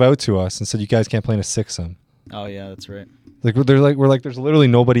drove out to us and said, "You guys can't play in a sixsome." Oh, yeah, that's right. We're like, there's literally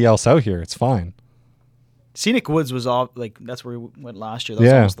nobody else out here. It's fine. Scenic Woods was all that's where we went last year. That was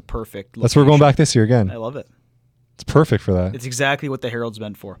Yeah. almost the perfect That's where we're going location. back this year again. I love it. It's perfect for that. It's exactly what the Herald's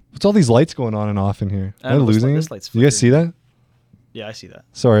meant for. What's all these lights going on and off in here? I Am I know, losing this it? light's You guys see flickering. that? Yeah, I see that.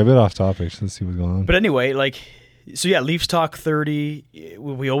 Sorry, a bit off topic. Let's see what's going on. But anyway, so yeah, Leafs Talk 30.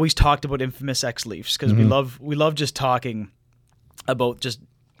 We always talked about infamous ex-Leafs because Mm-hmm. we love just talking about just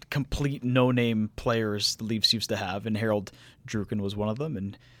complete no-name players the Leafs used to have, and Harold Druken was one of them,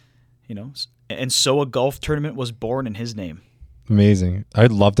 and so a golf tournament was born in his name. Amazing.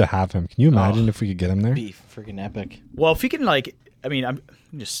 I'd love to have him. Can you imagine if we could get him there? Be freaking epic. Well, if he can, I'm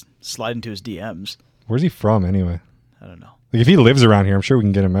just slide into his DMs. Where's he from anyway? I don't know. Like, if he lives around here, I'm sure we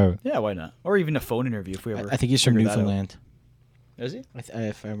can get him out. Yeah, why not? Or even a phone interview if we ever. I think he's from figure that out. Newfoundland. Is he?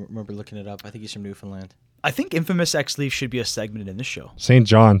 If I remember looking it up, I think he's from Newfoundland. I think infamous ex-Leaf should be a segment in this show. St.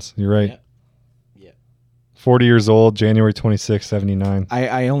 John's. You're right. Yeah. 40 years old, January 26, 79.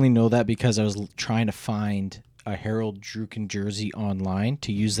 I only know that because I was trying to find a Harold Druken jersey online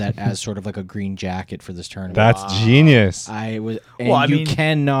to use that as sort of like a green jacket for this tournament. That's genius. You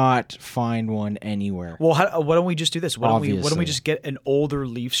cannot find one anywhere. Well, why don't we just do this? Why don't we Obviously. just get an older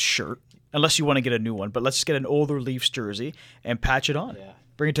Leafs shirt? Unless you want to get a new one, but let's just get an older Leafs jersey and patch it on. Yeah.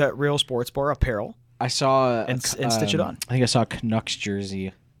 Bring it to Real Sports Bar Apparel. I saw And stitch it on. I think I saw a Canucks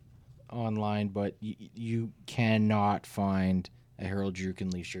jersey online, but you cannot find a Harold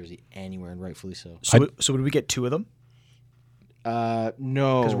Druken Leafs jersey anywhere, and rightfully so. So would we get two of them?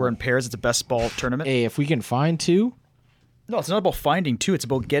 No, Because we're in pairs. It's a best ball tournament. Hey, if we can find two, No, it's not about finding two. It's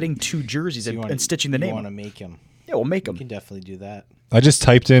about getting two jerseys and stitching the you name. want to make them? Yeah, we'll make them. We can definitely do that. I just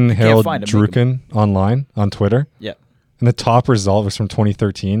typed in Harold find him, make Druken online on Twitter, Yeah. and the top result was from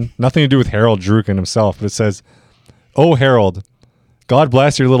 2013. Nothing to do with Harold Druken himself, but it says, "Oh, Harold, God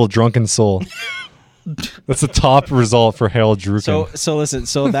bless your little drunken soul." That's the top result for Harold Druken. So listen.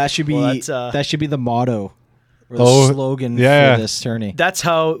 So that should be Well, that's, that should be the motto or the Oh, slogan yeah. for this tourney. That's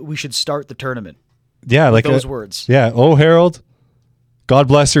how we should start the tournament. yeah, like Those words. Yeah. Oh, Harold, God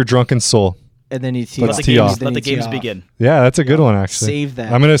bless your drunken soul. And then you tee Let's off. tee off. Then Let you the tee games off. begin. Yeah, that's a good one, actually. Save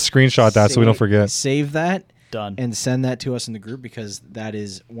that. I'm going to screenshot that so we don't forget. Save that Done. and send that to us in the group, because that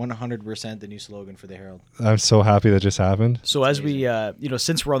is 100% the new slogan for the Herald. I'm so happy that just happened. So as we,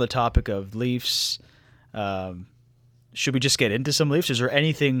 since we're on the topic of Leafs, should we just get into some Leafs? Is there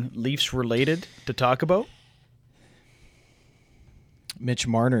anything Leafs related to talk about? Mitch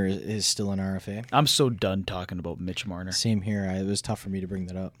Marner is still an RFA. I'm so done talking about Mitch Marner. Same here. It was tough for me to bring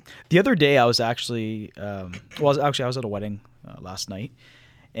that up. The other day, I was actually, I was at a wedding last night,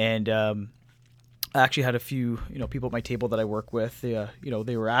 and I actually had a few, people at my table that I work with.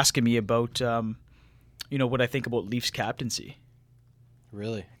 They were asking me about, what I think about Leafs captaincy,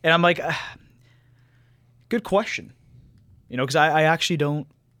 Really? and I'm like, good question, because I actually don't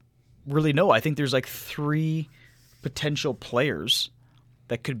really know. I think there's like three potential players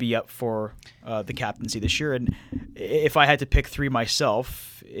that could be up for the captaincy this year, and if I had to pick three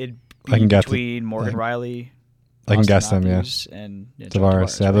myself, it'd I be can guess between Morgan Riley, I can Austin guess them, yeah. Matthews, and John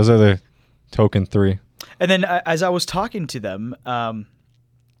Tavares. Yeah, right? those are the token three. And then as I was talking to them,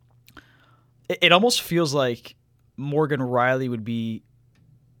 It almost feels like Morgan Riley would be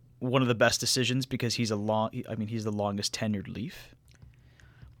one of the best decisions because he's the longest tenured Leaf.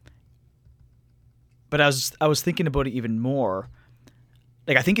 But I was thinking about it even more.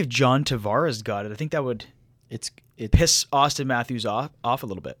 Like, I think if John Tavares got it, I think that would piss Austin Matthews off a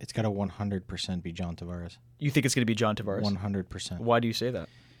little bit. It's got to 100% be John Tavares. You think it's going to be John Tavares? 100%. Why do you say that?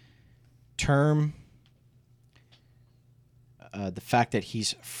 Term, the fact that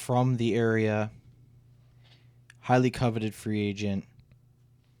he's from the area, highly coveted free agent,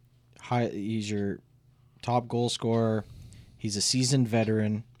 he's your top goal scorer, he's a seasoned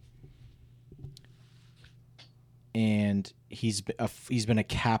veteran, and he's been a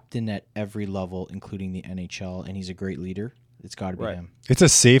captain at every level, including the NHL, and he's a great leader. It's got to be him. It's a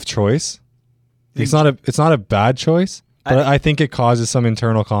safe choice. It's not a bad choice, but I think it causes some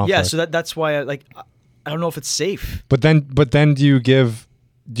internal conflict. Yeah, so that's why I don't know if it's safe. But then do you give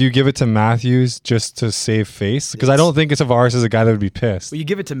it to Matthews just to save face? Because I don't think Tavares is a guy that would be pissed. Well, you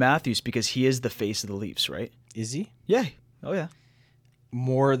give it to Matthews because he is the face of the Leafs, right? Is he? Yeah. Oh yeah.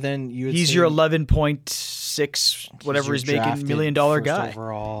 More than you would He's say? your 11.6 whatever he's making $1 million guy.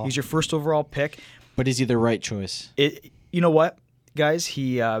 Overall. He's your first overall pick. But is he the right choice? You know what, guys?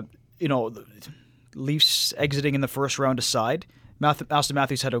 He Leafs exiting in the first round aside, Austin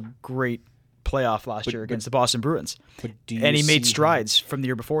Matthews had a great playoff last year against the Boston Bruins. And he made strides from the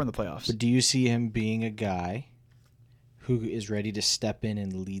year before in the playoffs. But do you see him being a guy who is ready to step in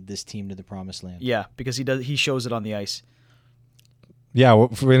and lead this team to the promised land? Yeah, because he shows it on the ice. Yeah,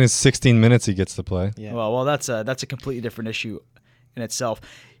 in his 16 minutes he gets to play. Yeah. Well, that's a completely different issue in itself.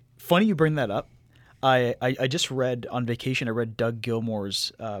 Funny you bring that up. I just read on vacation. I read Doug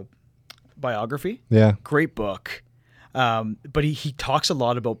Gilmour's biography. Yeah, great book. But he talks a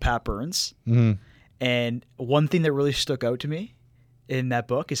lot about Pat Burns. Mm-hmm. And one thing that really stuck out to me in that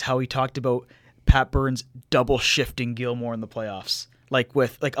book is how he talked about Pat Burns double shifting Gilmour in the playoffs,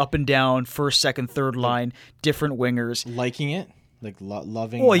 with up and down, first, second, third line, different wingers, liking it.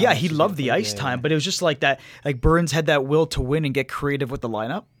 Loving. Well, yeah, he loved the ice time, but it was just like that. Like Burns had that will to win and get creative with the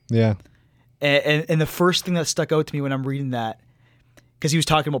lineup. Yeah. And the first thing that stuck out to me when I'm reading that, because he was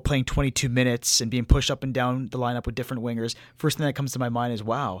talking about playing 22 minutes and being pushed up and down the lineup with different wingers, first thing that comes to my mind is,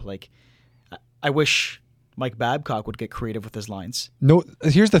 wow, I wish Mike Babcock would get creative with his lines. No,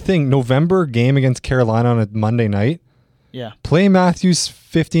 here's the thing. November game against Carolina on a Monday night. Yeah. Play Matthews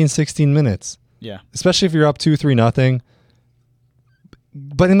 15, 16 minutes. Yeah. Especially if you're up 2-3-0.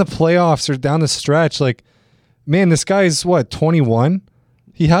 But in the playoffs or down the stretch, man, this guy's 21?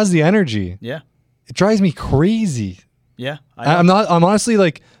 He has the energy. Yeah. It drives me crazy. Yeah. I'm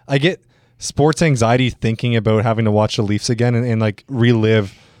honestly I get sports anxiety thinking about having to watch the Leafs again and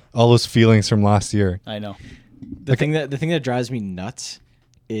relive all those feelings from last year. I know. The thing that drives me nuts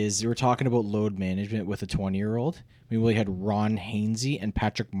is we're talking about load management with a 20-year-old. We had Ron Hainsey and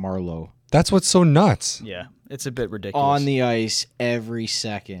Patrick Marleau. That's what's so nuts. Yeah. It's a bit ridiculous. On the ice every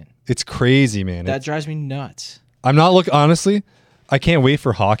second. It's crazy, man. That drives me nuts. I'm not honestly, I can't wait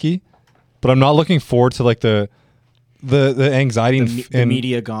for hockey, but I'm not looking forward to the anxiety the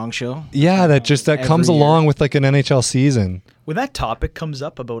media gong show. Yeah, that comes along with an NHL season. When that topic comes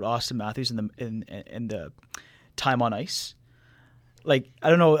up about Austin Matthews and the time on ice, I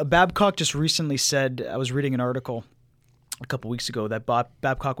don't know, Babcock just recently said, I was reading an article a couple weeks ago that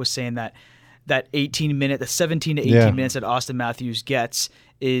Babcock was saying that 17 to 18 minutes that Austin Matthews gets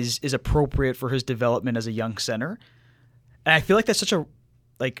is appropriate for his development as a young center. And I feel like that's such a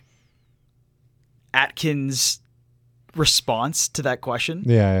Atkins response to that question.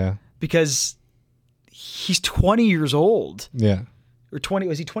 Yeah. Because he's 20 years old. Yeah. Or 20,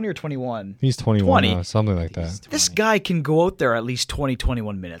 was he 20 or 21? He's 21 now, something like that. This guy can go out there at least 20,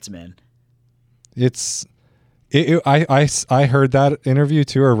 21 minutes, man. I heard that interview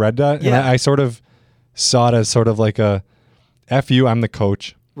too, or read that, and I sort of saw it as sort of like a F you, I'm the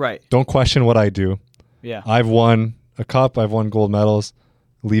coach. Right. Don't question what I do. Yeah. I've won a cup, I've won gold medals.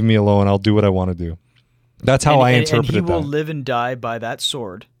 Leave me alone. I'll do what I want to do. That's how I interpreted that. And he will live and die by that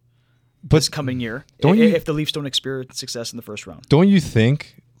sword this coming year if the Leafs don't experience success in the first round. Don't you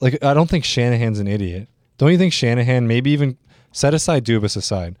think, I don't think Shanahan's an idiot. Don't you think Shanahan, maybe even set aside Dubas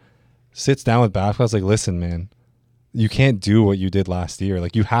aside, sits down with Babcock, listen, man, you can't do what you did last year.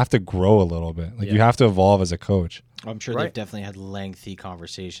 You have to grow a little bit. You have to evolve as a coach. I'm sure they've definitely had lengthy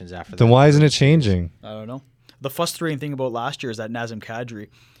conversations after that. Then why isn't it changing? I don't know. The frustrating thing about last year is that Nazem Kadri,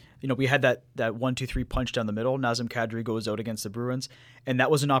 we had that 1-2-3 punch down the middle. Nazem Kadri goes out against the Bruins, and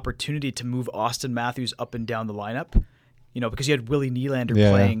that was an opportunity to move Austin Matthews up and down the lineup. Because you had Willie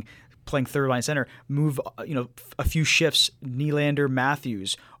Nylander playing third line center, move a few shifts, Nylander,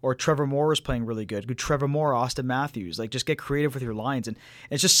 Matthews, or Trevor Moore is playing really good. Good Trevor Moore, Austin Matthews. Like, just get creative with your lines, and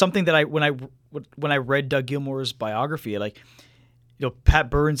it's just something that when I read Doug Gilmour's biography, like, Pat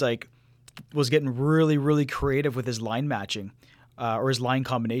Burns was getting really, really creative with his line matching, or his line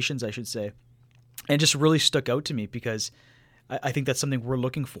combinations, I should say, and it just really stuck out to me because I think that's something we're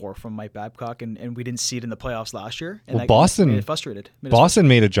looking for from Mike Babcock, and we didn't see it in the playoffs last year. And Boston made it frustrated. Boston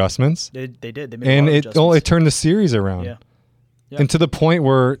made adjustments. They did. They made and a lot of adjustments. it turned the series around. Yeah. And to the point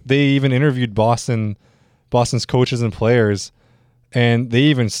where they even interviewed Boston's coaches and players, and they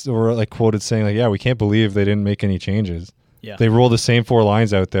even were like quoted saying like, "Yeah, we can't believe they didn't make any changes. Yeah. They roll the same 4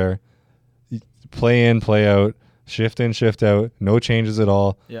 lines out there, play in, play out, shift in, shift out, no changes at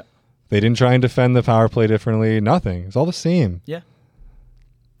all. Yeah." They didn't try and defend the power play differently. Nothing. It's all the same. Yeah.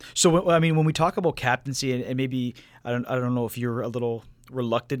 So I mean, when we talk about captaincy, and maybe I don't know if you're a little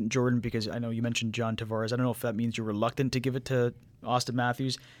reluctant, Jordan, because I know you mentioned John Tavares. I don't know if that means you're reluctant to give it to Austin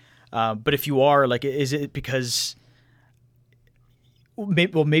Matthews, but if you are, like, is it because?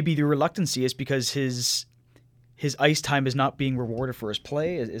 Maybe the reluctancy is because his ice time is not being rewarded for his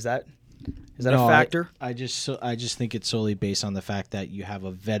play. Is that a factor? I just think it's solely based on the fact that you have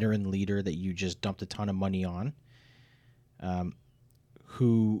a veteran leader that you just dumped a ton of money on,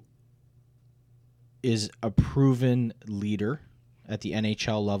 who is a proven leader at the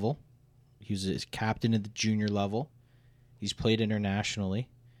NHL level. He was a captain at the junior level. He's played internationally.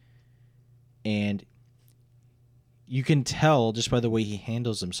 And you can tell just by the way he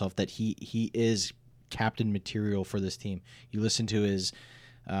handles himself that he is captain material for this team. You listen to his...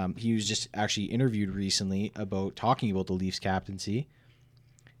 he was just actually interviewed recently about talking about the Leafs captaincy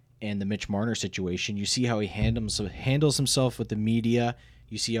and the Mitch Marner situation. You see how he handles himself with the media.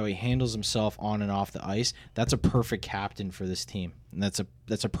 You see how he handles himself on and off the ice. That's a perfect captain for this team, and that's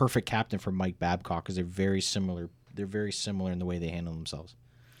a perfect captain for Mike Babcock because they're very similar. They're very similar in the way they handle themselves.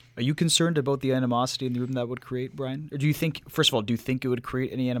 Are you concerned about the animosity in the room that would create, Brian? Or do you think it would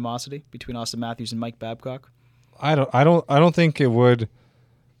create any animosity between Austin Matthews and Mike Babcock? I don't think it would.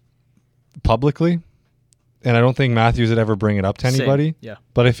 Publicly, and I don't think Matthews would ever bring it up to anybody. Same. Yeah,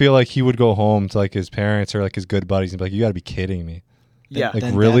 but I feel like he would go home to like his parents or like his good buddies and be like, "You got to be kidding me!" Yeah, like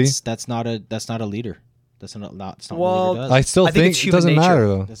really? That's not a leader. That's not what a Well, leader does. I still think it doesn't matter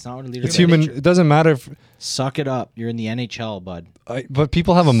though. That's not what a leader It's does. human. It doesn't matter if. Suck it up. You're in the NHL, bud. But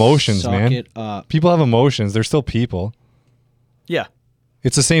people have emotions, Suck man. it up. People have emotions. They're still people. yeah.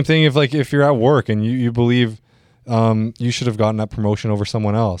 It's the same thing if you're at work and you believe. You should have gotten that promotion over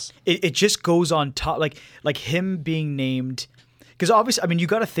someone else. It just goes on top, like him being named, because obviously, I mean, you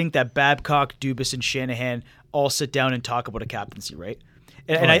got to think that Babcock, Dubas, and Shanahan all sit down and talk about a captaincy, right?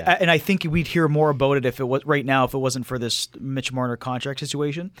 And I think we'd hear more about it if it wasn't for this Mitch Marner contract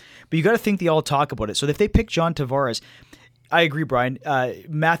situation. But you got to think they all talk about it. So if they pick John Tavares, I agree, Brian.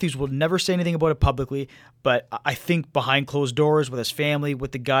 Matthews will never say anything about it publicly, but I think behind closed doors with his family,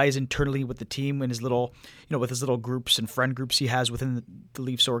 with the guys internally, with the team, and his little, with his little groups and friend groups he has within the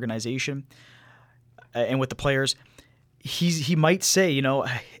Leafs organization, and with the players, he might say,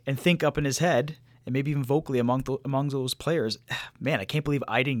 and think up in his head, and maybe even vocally among those players, man, I can't believe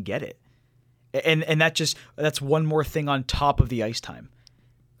I didn't get it, and that's one more thing on top of the ice time.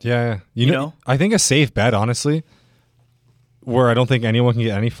 Yeah, you know, I think a safe bet, honestly, where I don't think anyone can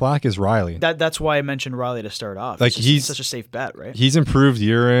get any flack is Riley. That's why I mentioned Riley to start off. Like he's such a safe bet, right? He's improved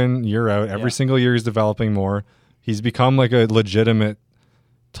year in, year out. Every single year he's developing more. He's become like a legitimate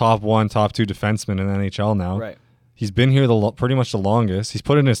top 1, top 2 defenseman in the NHL now. Right. He's been here pretty much the longest. He's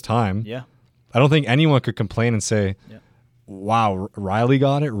put in his time. Yeah. I don't think anyone could complain and say, wow, Riley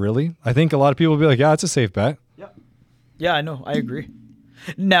got it, really? I think a lot of people will be like, yeah, it's a safe bet. Yeah. Yeah, I know. I agree.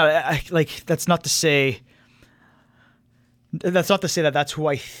 Now, that's not to say that that's who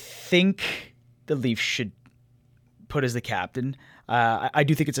I think the Leafs should put as the captain. I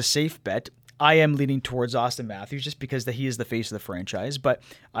do think it's a safe bet. I am leaning towards Austin Matthews just because he is the face of the franchise, but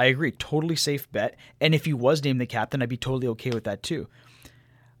I agree, totally safe bet. And if he was named the captain, I'd be totally okay with that too.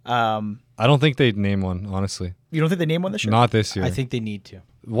 I don't think they'd name one, honestly. You don't think they name one this year? Not this year. I think they need to.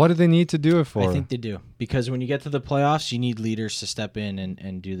 What do they need to do it for? I think they do. Because when you get to the playoffs, you need leaders to step in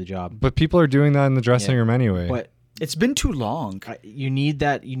and do the job. But people are doing that in the dressing room anyway. But it's been too long. You need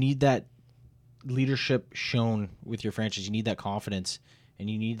that leadership shown with your franchise. You need that confidence, and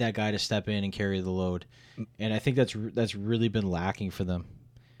you need that guy to step in and carry the load. And I think that's really been lacking for them.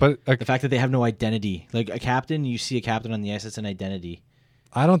 But the fact that they have no identity. Like a captain, you see a captain on the ice, it's an identity.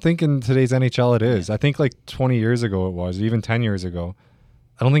 I don't think in today's NHL it is. I think like 20 years ago it was, even 10 years ago.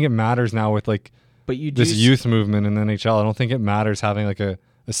 I don't think it matters now with like this youth movement in the NHL. I don't think it matters having like a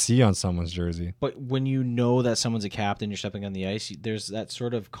a C on someone's jersey. But when you know that someone's a captain, you're stepping on the ice, there's that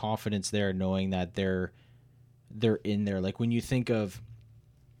sort of confidence there, knowing that they're in there. Like when you think of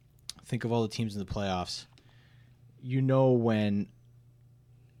all the teams in the playoffs, you know when,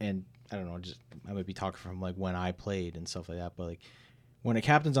 and I don't know, just I might be talking from like when I played and stuff like that, but like when a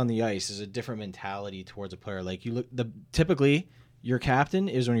captain's on the ice, there's a different mentality towards a player. Like typically your captain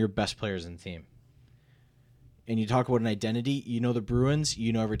is one of your best players in the team. And you talk about an identity, you know the Bruins,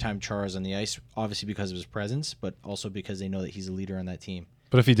 you know every time Chara is on the ice, obviously because of his presence, but also because they know that he's a leader on that team.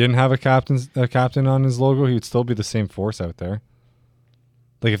 But if he didn't have a captain on his logo, he would still be the same force out there.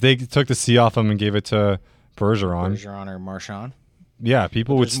 Like if they took the C off him and gave it to Bergeron or Marchand. Yeah,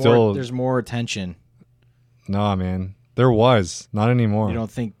 people would still... There's more attention. Nah, man. There was. Not anymore. You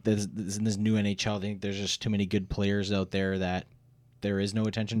don't think in this new NHL, I think there's just too many good players out there that there is no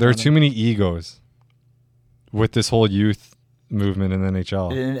attention? There are too many egos with this whole youth movement in the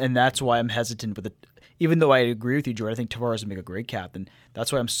NHL. And that's why I'm hesitant with it. Even though I agree with you, Jordan, I think Tavares would make a great captain.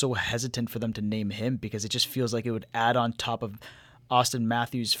 That's why I'm so hesitant for them to name him, because it just feels like it would add on top of Austin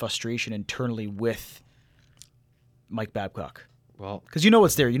Matthews' frustration internally with Mike Babcock. Well, because you know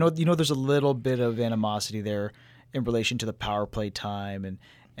what's there. You know, there's a little bit of animosity there in relation to the power play time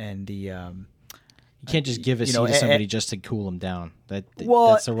and the. You can't just give a C to somebody just to cool them down. That's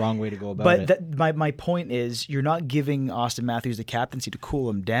the wrong way to go about it. But my point is, you're not giving Austin Matthews the captaincy to cool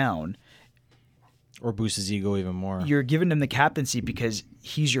him down. Or boost his ego even more. You're giving him the captaincy because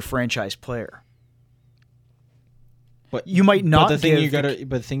he's your franchise player. But you might not. But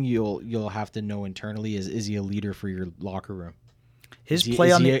the thing you'll have to know internally is he a leader for your locker room? Is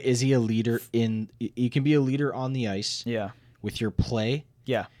he a leader you can be a leader on the ice. Yeah. With your play.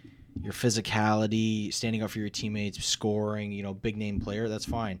 Yeah. Your physicality, standing up for your teammates, scoring, big name player, that's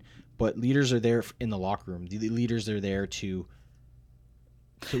fine. But leaders are there in the locker room. The leaders are there to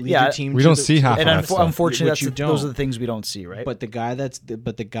lead your team. We don't see half of that stuff. Unfortunately, those are the things we don't see, right? But the guy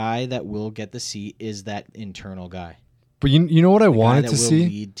that will get the C is that internal guy. But you know what I wanted to see?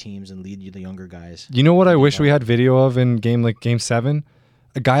 Lead teams and lead the younger guys. You know what I wish we had video of in game 7?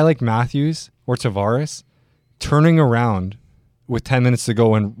 A guy like Matthews or Tavares turning around with 10 minutes to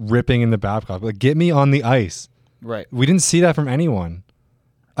go and ripping in the Babcock. Like, get me on the ice. Right. We didn't see that from anyone.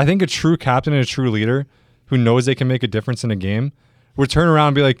 I think a true captain and a true leader who knows they can make a difference in a game would turn around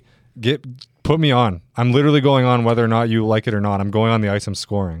and be like, put me on. I'm literally going on whether or not you like it or not. I'm going on the ice. I'm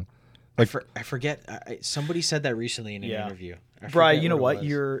scoring. Like, I forget. Somebody said that recently in an interview. Brian, you know what?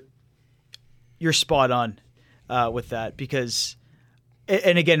 You're spot on with that, because,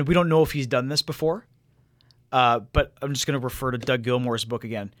 and again, we don't know if he's done this before, but I'm just going to refer to Doug Gilmour's book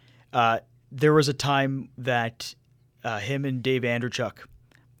again. There was a time that him and Dave Andreychuk,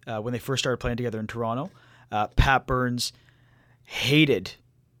 when they first started playing together in Toronto, Pat Burns hated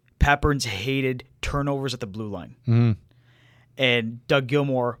turnovers at the blue line. Mm-hmm. And Doug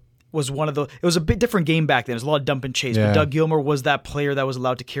Gilmour was it was a bit different game back then. It was a lot of dump and chase, but Doug Gilmour was that player that was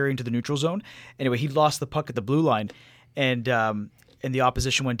allowed to carry into the neutral zone. Anyway, he lost the puck at the blue line, and the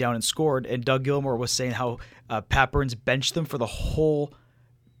opposition went down and scored. And Doug Gilmour was saying how Pat Burns benched them for the whole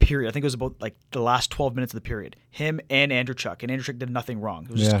period. I think it was about like the last 12 minutes of the period. Him and Andreychuk. And Andreychuk did nothing wrong.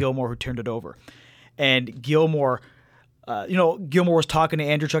 It was just Gilmour who turned it over. And Gilmour... Gilmour was talking to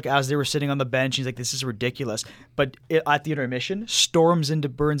Andreychuk as they were sitting on the bench. He's like, this is ridiculous. But at the intermission, storms into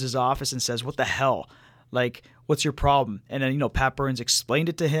Burns' office and says, what the hell? Like, what's your problem? And then, Pat Burns explained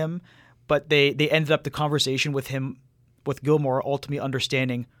it to him, but they ended up the conversation with Gilmour ultimately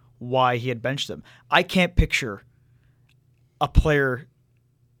understanding why he had benched him. I can't picture a player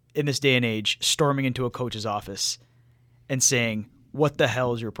in this day and age storming into a coach's office and saying, what the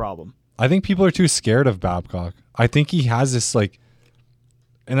hell is your problem? I think people are too scared of Babcock. I think he has this and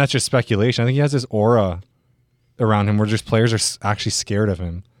that's just speculation. I think he has this aura around him where just players are actually scared of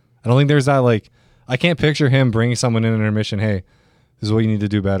him. I don't think there's that I can't picture him bringing someone in an intermission. Hey, this is what you need to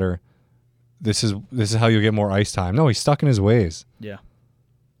do better. This is how you get more ice time. No, he's stuck in his ways. Yeah.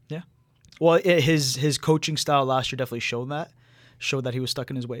 Yeah. Well, his coaching style last year definitely showed that he was stuck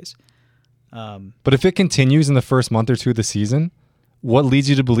in his ways. But if it continues in the first month or two of the season, what leads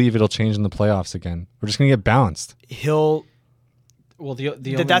you to believe it'll change in the playoffs again? We're just going to get bounced. That's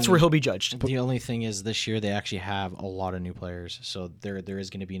where he'll be judged. The only thing is this year they actually have a lot of new players, so there is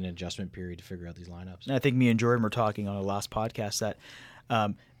going to be an adjustment period to figure out these lineups. And I think me and Jordan were talking on our last podcast that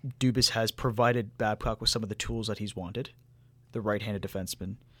Dubas has provided Babcock with some of the tools that he's wanted. The right-handed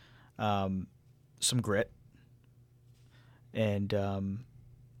defenseman, some grit, and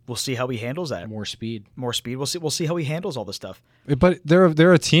we'll see how he handles that. More speed. We'll see how he handles all this stuff. But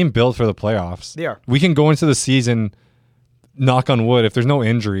they're a team built for the playoffs. They are. We can go into the season knock on wood, if there's no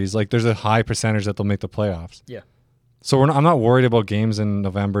injuries, like there's a high percentage that they'll make the playoffs. Yeah. So I'm not worried about games in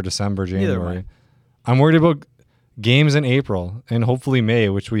November, December, Neither am I. January. I'm worried about games in April and hopefully May,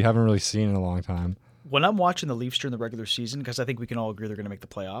 which we haven't really seen in a long time. When I'm watching the Leafs during the regular season, because I think we can all agree they're going to make the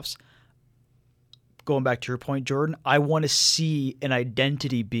playoffs, going back to your point, Jordan, I want to see an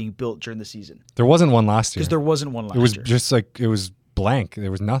identity being built during the season. There wasn't one last year. Because there wasn't one last It was year. just like, it was blank. There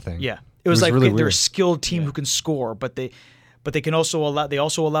was nothing. Yeah. It was like really they're a weird. skilled team who can score, but they can also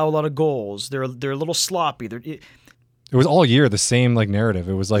allow a lot of goals. They're a little sloppy. It was all year the same like narrative.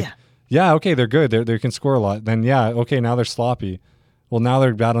 It was like, yeah, okay, they're good. They can score a lot. Then okay, now they're sloppy. Well, now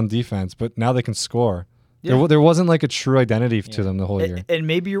they're bad on defense, but now they can score. Yeah. There wasn't like a true identity to them the whole year. And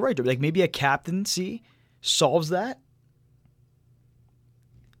maybe you're right. Like maybe a captaincy solves that.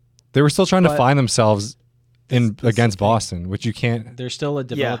 They were still trying to But- find themselves That's the against thing. Boston, which you can't. They're still a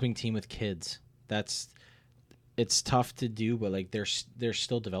developing team with kids. It's tough to do, but like they're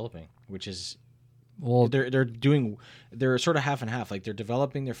still developing, which is Well, they're sort of half and half. Like they're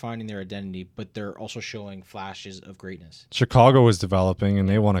developing, they're finding their identity, but they're also showing flashes of greatness. Chicago was developing and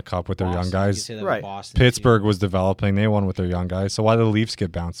they won a cup with their young Boston, you could guys. say that with Right. Boston, too. Pittsburgh was developing; they won with their young guys. So why did the Leafs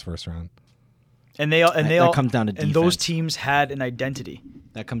get bounced first round? And they That all comes down to and those defense. teams had an identity,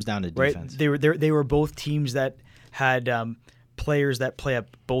 That comes down to right? defense. They were both teams that had players that play at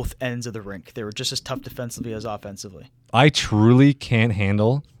both ends of the rink. They were just as tough defensively as offensively. I truly can't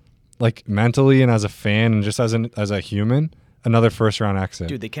handle, like mentally and as a fan and just as a human, another first round exit.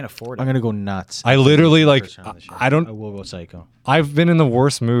 Dude, they can't afford it. I'm gonna go nuts. I literally like. First round this year. I don't. I will go psycho. I've been in the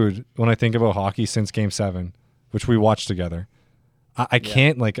worst mood when I think about hockey since Game 7, which we watched together. I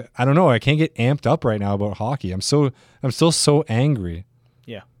can't like. I don't know. I can't get amped up right now about hockey. I'm still so angry.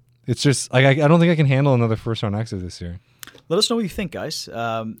 Yeah. It's just like I don't think I can handle another first round exit this year. Let us know what you think, guys.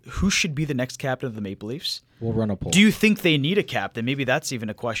 Who should be the next captain of the Maple Leafs? We'll run a poll. Do you think they need a captain? Maybe that's even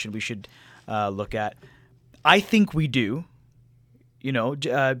a question we should look at. I think we do. You know,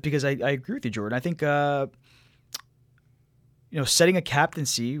 because I agree with you, Jordan. I think setting a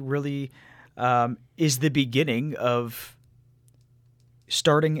captaincy really is the beginning of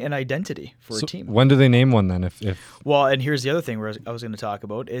starting an identity for a team. When do they name one then? If Well, and here's the other thing where I was going to talk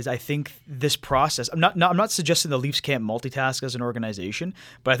about is I think this process. I'm not suggesting the Leafs can't multitask as an organization,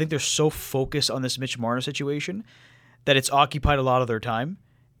 but I think they're so focused on this Mitch Marner situation that it's occupied a lot of their time,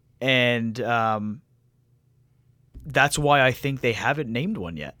 and that's why I think they haven't named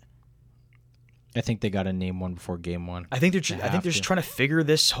one yet. I think they got to name one before game one. I think they're just trying to figure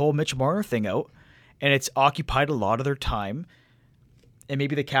this whole Mitch Marner thing out, and it's occupied a lot of their time. And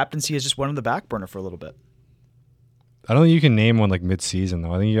maybe the captaincy has just went on the back burner for a little bit. I don't think you can name one like mid season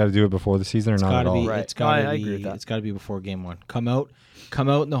though. I think you got to do it before the season or It's not at gotta all. be. Right. It's got No, I to agree with be. that. It's got to be before game one. Come out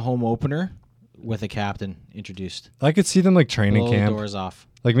in the home opener with a captain introduced. I could see them like training Blow the camp. doors off.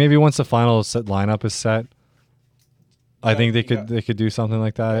 Like maybe once the final set lineup is set, I think they could do something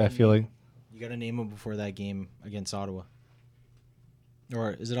like that. I feel like You got to name him before that game against Ottawa.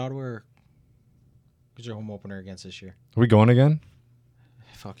 Or is it Ottawa? Or who's your home opener against this year? are we going again?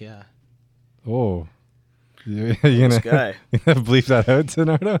 Fuck yeah. Oh, you This gonna guy. bleep that out,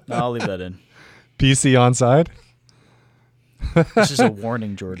 Sonardo? No, I'll leave that in. PC onside. This is a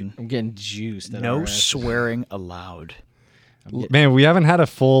warning, Jordan. I'm getting juiced. at No RS. swearing allowed. Man, we haven't had a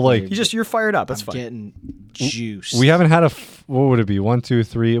full like. You're fired up. That's I'm fine. getting juiced. We haven't had what would it be? 1, 2,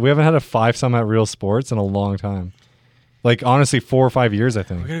 3. We haven't had a 5-some at Real Sports in a long time. Like honestly, 4 or 5 years, I We're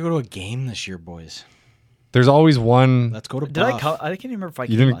think. gonna go to a game this year, boys. There's always one. Let's go to. Did I Buff. come? I can't even remember if I You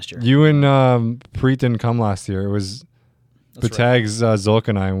came didn't. last year. You and Preet didn't come last year. It was That's right. Batag's, Zulk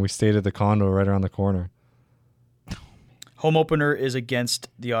and I, and we stayed at the condo right around the corner. Home opener is against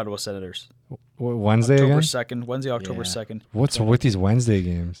the Ottawa Senators. Wednesday October again? 2nd. Wednesday, October Yeah. 2nd. What's with these Wednesday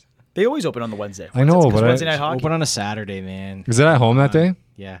games? They always open on the Wednesday. I know, It's but Wednesday night hockey. Open on a Saturday, man. Is it at home that day?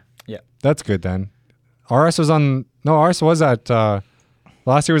 Yeah. That's good then. RS was on. No, RS was at.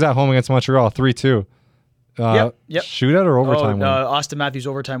 Last year was at home against Montreal, 3-2. Yep. Shootout or overtime win? Austin Matthews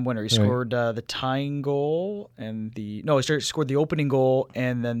overtime winner. He Right. scored the tying goal and he scored the opening goal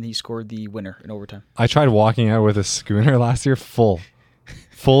and then he scored the winner in overtime. I tried walking out with a schooner last year, full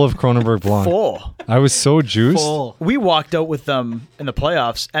of Kronenberg Blonde. Full. I was so juiced, We walked out with them in the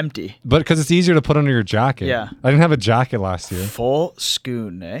playoffs empty. but because it's easier to put under your jacket. Yeah. I didn't have a jacket last year. Full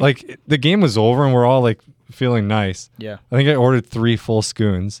schoon, eh? Like the game was over and we're all like feeling nice. yeah. I think I ordered 3 full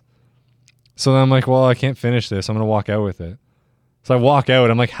schoons. So then I'm like, well, I can't finish this. I'm going to walk out with it. So I walk out.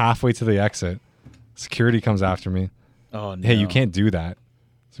 I'm like halfway to the exit. Security comes after me. Oh no. Hey, you can't do that.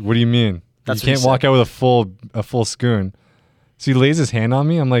 So what do you mean? That's you what he can't walk said. out with a full schoon. So he lays his hand on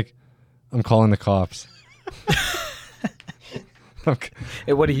me. I'm like, I'm calling the cops.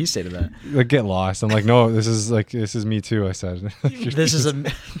 Hey, what did he say to that? Like, get lost. I'm like, no, this is me too. I said, This is a.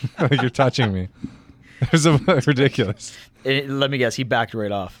 like, you're touching me. It was ridiculous. Let me guess. He backed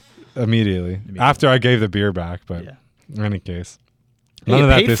right off. Immediately after I gave the beer back, but Yeah. in any case, Hey, you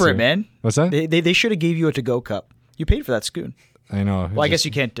paid for it, man. What's that? They should have gave you a to-go cup. You paid for that Schoon. I know. Well, I guess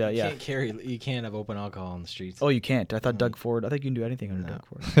you can't. Yeah. You can't have open alcohol on the streets. Oh, you can't. I thought Doug Ford. I think you can do anything under Doug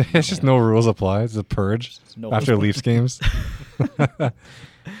Ford. it's just no rules apply. It's a purge No after rules. Leafs games.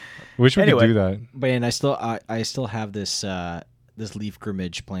 Wish we Anyway. could do that. But and I still have this this Leaf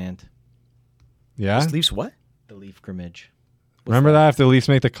Grimmage planned. Yeah. Leafs what? The Leaf Grimmage. Remember that if the Leafs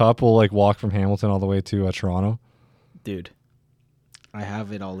make the cup, we'll like walk from Hamilton all the way to Toronto. Dude. I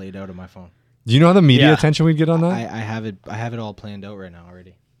have it all laid out on my phone. Do you know how the media Yeah. attention we'd get on that? I have it all planned out right now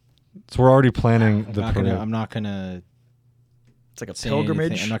already. So we're already planning the parade. I'm not gonna It's like a say pilgrimage.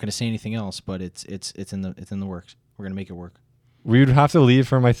 anything- I'm not gonna say anything else, but it's in the works. We're gonna make it work. We would have to leave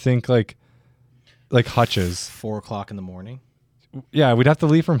from I think like Hutch's. 4:00 in the morning. Yeah, we'd have to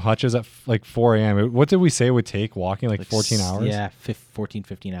leave from Hutch's at like 4 a.m. What did we say it would take walking? Like 14 s- hours? Yeah, 14,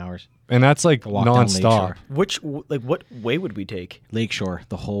 15 hours. And that's like Walk down nonstop. Lakeshore. What way would we take? Lakeshore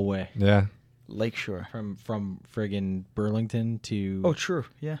the whole way Yeah. Lakeshore. from friggin' Burlington to Oh, true.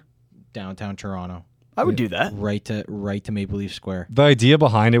 Yeah. downtown Toronto, I would do that. right to Maple Leaf Square. The idea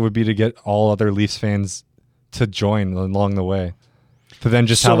behind it would be to get all other Leafs fans to join along the way. To then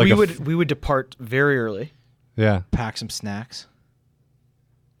just So have like we would depart very early. yeah, Pack some snacks.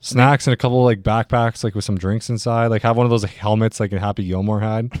 snacks and a couple like backpacks like with some drinks inside. Like have one of those helmets like Happy Gilmore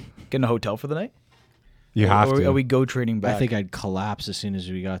had. Get in a hotel for the night. You have or to. Are we go trading back? I think I'd collapse as soon as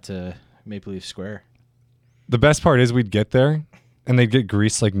we got to Maple Leaf Square. The best part is we'd get there and they'd get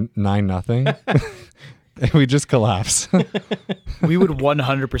greased like 9-0 and we'd just collapse. we would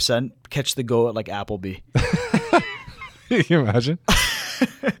 100% catch the go at like Applebee. Can you imagine?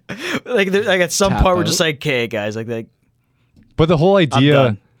 like at some Tap part we're out. just like, okay, guys, like But the whole idea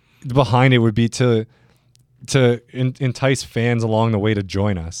done. behind it would be to entice fans along the way to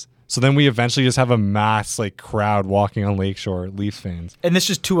join us. So then we eventually just have a mass like crowd walking on Lakeshore, Leafs fans. and this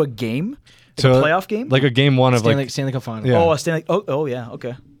is to a game, like To a playoff game. Like a game one of like Stanley Cup final. Yeah. oh, a Stanley. Oh yeah,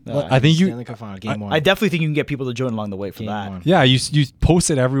 okay. I think you Stanley Cup final game one. I definitely think you can get people to join along the way for Game that. one. yeah, you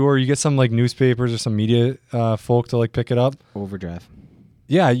post it everywhere. You get some like newspapers or some media folk to like pick it up. Overdrive.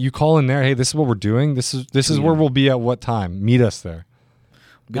 Yeah, you call in there. Hey, this is what we're doing. This is where we'll be at what time. Meet us there.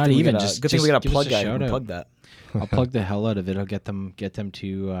 Good Not thing even, we got just- good thing we just got a give us plug a guy who shout can out. plug that. I'll plug the hell out of it. I'll get them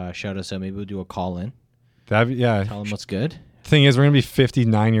to shout us out. Maybe we'll do a call in. Yeah. Tell them what's good. Thing is, we're gonna be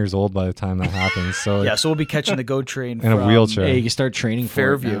 59 years old by the time that happens. So Yeah, so we'll be catching the GO train In a from wheelchair. Hey, you can start training for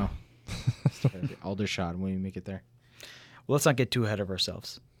Fairview. it now. Aldershot when we make it there. Well, let's not get too ahead of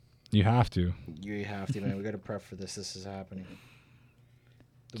ourselves. you have to. You have to, man. We got to prep for this. This is happening.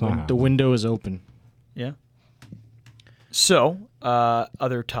 It's not The happening. window is open. Yeah. So,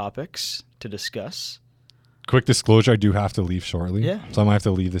 other topics to discuss. Quick disclosure: I do have to leave shortly. Yeah. So I might have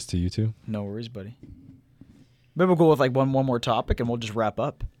to leave this to you two. No worries, buddy. Maybe we'll go with like one more topic and we'll just wrap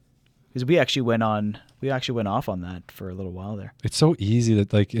up. Because we actually went off on that for a little while there. It's so easy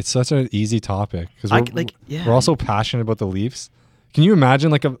that like it's such an easy topic because yeah. we're also passionate about the Leafs. Can you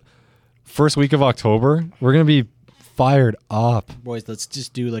imagine like a first week of October? We're gonna be fired up. Boys, let's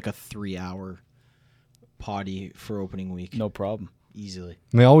just do like a 3-hour potty for opening week. No problem. Easily.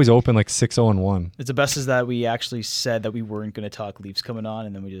 And they always open like 6-0-1. It's the best is that we actually said that we weren't going to talk Leafs coming on,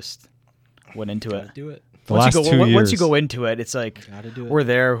 and then we just went into it. Gotta do it. The last 2 years. Once you go into it, it's like Gotta do it. we're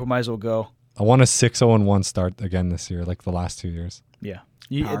there. We might as well go. I want a 6-0-1 start again this year, like the last 2 years. Yeah.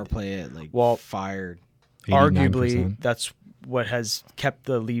 Power play it like well, fired. 89%. Arguably, that's what has kept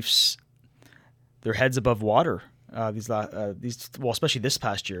the Leafs their heads above water. Especially this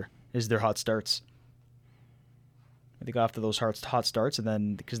past year, is their hot starts. They got after those hot starts, and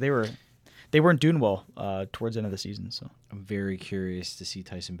then because they weren't doing well towards the end of the season. So I'm very curious to see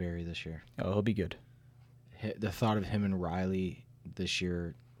Tyson Barrie this year. he'll be good. The thought of him and Riley this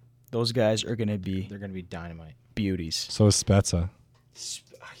year, Those guys are going to be they're going to be dynamite. beauties. So is Spezza.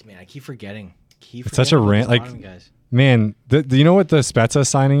 Man, I keep forgetting. It's such a rant. about Like, these guys. man, do you know what the Spezza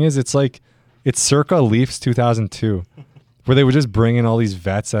signing is? It's circa Leafs 2002, where they would just bring in all these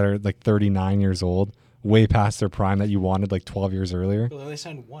vets that are like 39 years old, way past their prime that you wanted like 12 years earlier. Well, they only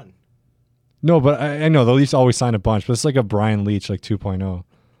signed one. No, but I know the Leafs always sign a bunch, but it's like a Brian Leach like 2.0.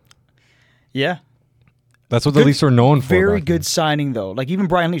 Yeah. That's what the Leafs were known for. Very back good signing, though. Like even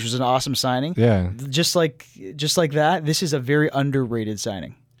Brian Leach was an awesome signing. then. Just like that, this is a very underrated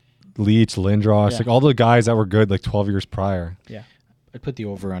signing. Yeah, Leach, Lindros, Yeah. like all the guys that were good like 12 years prior. Yeah. I'd put the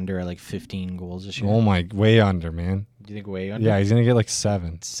over under at like 15 goals this year. Oh my, way under, man. Do you think way under? Yeah, he's gonna get like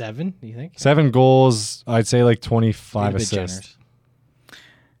 7. 7? Do you think? 7 goals. I'd say like 25 Maybe a bit assists. generous.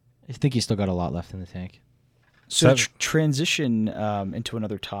 I think he's still got a lot left in the tank. So Seven. transition into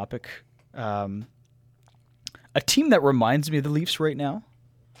another topic. A team that reminds me of the Leafs right now,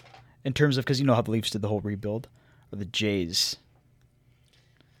 in terms of, because you know how the Leafs did the whole rebuild, are the Jays.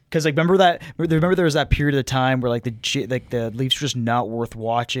 Because like remember there was that period of time where like the Leafs were just not worth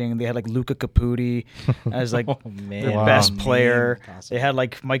watching. They had like Luka Caputi as like Oh, man. their Wow. best Man, player. possible. They had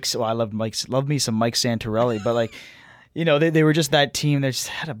like Mike. Well, I love me some Mike Santorelli, but like you know they were just that team that just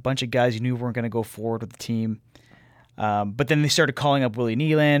had a bunch of guys you knew weren't going to go forward with the team. But then they started calling up Willie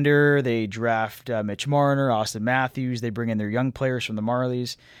Nylander. They draft Mitch Marner, Austin Matthews. They bring in their young players from the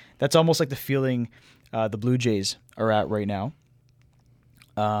Marlies. That's almost like the feeling the Blue Jays are at right now.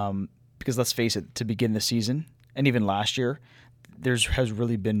 Because let's face it, to begin the season and even last year, has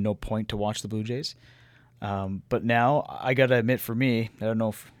really been no point to watch the Blue Jays. But now I gotta admit, for me, I don't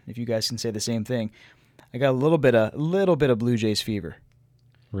know if you guys can say the same thing. I got a little bit of Blue Jays fever.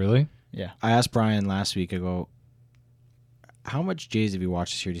 Really? Yeah. I asked Brian last week, I go, how much Jays have you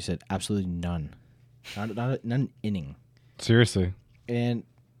watched this year? He said, absolutely none. Not an inning. Seriously? And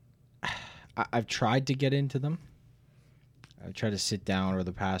I've tried to get into them. I've tried to sit down over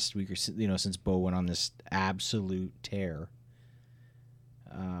the past week or since Bo went on this absolute tear.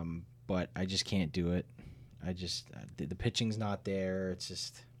 But I just can't do it. The pitching's not there. It's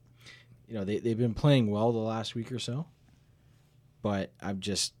just, they've been playing well the last week or so. But I'm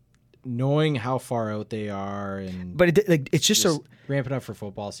just knowing how far out they are, and But it's just ramping up for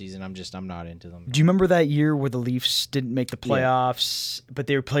football season. I'm not into them. Do you remember that year where the Leafs didn't make the playoffs, but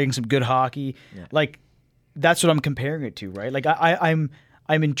they were playing some good hockey? Yeah. Like, that's what I'm comparing it to, right? Like, I'm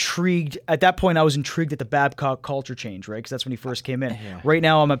intrigued. At that point, I was intrigued at the Babcock culture change, right? Because that's when he first came in. Yeah. Right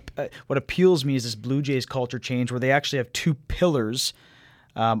now, what appeals me is this Blue Jays culture change where they actually have two pillars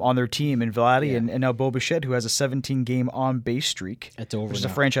on their team in Vladdy and now Bo Bichette, who has a 17-game on-base streak. It's over which is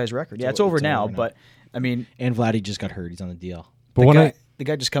now. a franchise record. It's over now, but, I mean... And Vladdy just got hurt. He's on the DL. But the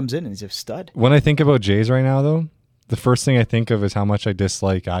guy just comes in and he's a stud. when I think about Jays right now, though, the first thing I think of is how much I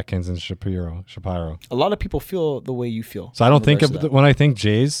dislike Atkins and Shapiro. A lot of people feel the way you feel. So I don't in think regards to that. when I think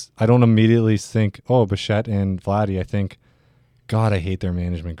Jays, I don't immediately think, oh, Bichette and Vladdy. I think, God, I hate their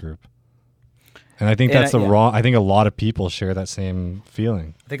management group. And I think that's wrong. I think a lot of people share that same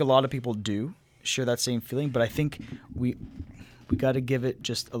feeling. I think a lot of people do share that same feeling, but I think we got to give it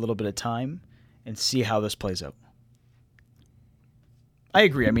just a little bit of time and see how this plays out. I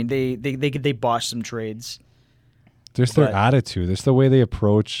agree. I mean, they botched some trades. Just their attitude. Just the way they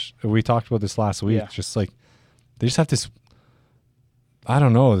approach. We talked about this last week. Yeah. Just like they just have this. I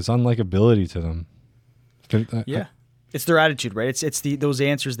don't know. This unlikability to them. Yeah, it's their attitude, right? It's those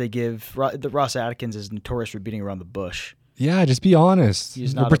answers they give. Ross Atkins is notorious for beating around the bush. Yeah, just be honest.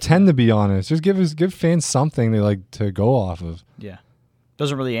 He's Or not pretend to be honest. Just give fans something they like to go off of. Yeah,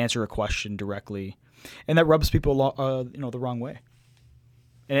 doesn't really answer a question directly, and that rubs people the wrong way.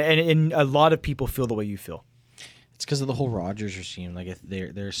 And a lot of people feel the way you feel. It's because of the whole Rogers regime. Like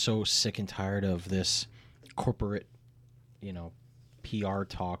they're so sick and tired of this corporate, PR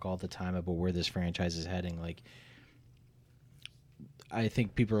talk all the time about where this franchise is heading. Like, I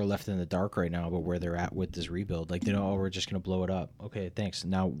think people are left in the dark right now about where they're at with this rebuild. Like, we're just gonna blow it up. Okay, thanks.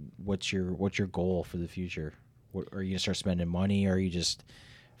 Now, what's your goal for the future? Are you gonna start spending money? Or are you just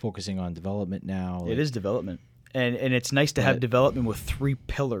focusing on development now? It is development, and it's nice to have development with three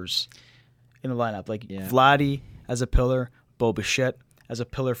pillars in the lineup, like Vladdy as a pillar, Bo Bichette as a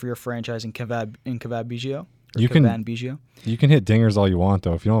pillar for your franchise, and Kavad Biggio. You can hit dingers all you want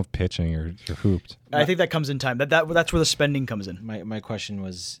though. If you don't have pitching, you're hooped. I think that comes in time. That's where the spending comes in. My question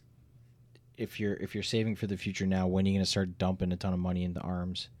was, if you're saving for the future now, when are you going to start dumping a ton of money into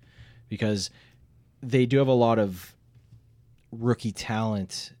arms? Because they do have a lot of rookie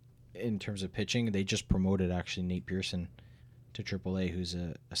talent in terms of pitching. They just promoted actually Nate Pearson to AAA, who's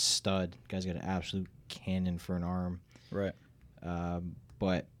a stud. Guy's got an absolute cannon for an arm. Right.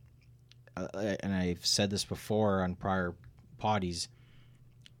 But and I've said this before on prior potties,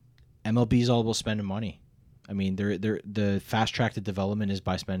 MLB is all about spending money. I mean, the fast track to development is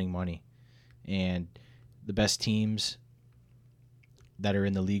by spending money, and the best teams that are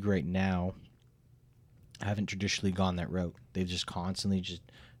in the league right now haven't traditionally gone that route. They've just constantly just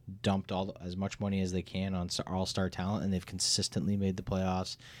dumped as much money as they can on all-star talent, and they've consistently made the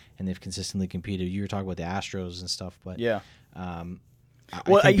playoffs, and they've consistently competed. You were talking about the Astros and stuff, but yeah.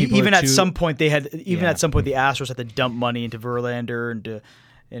 At some point the Astros had to dump money into Verlander and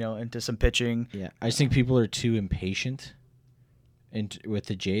into some pitching. Yeah, I just think people are too impatient and with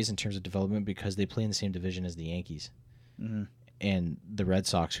the Jays in terms of development because they play in the same division as the Yankees and the Red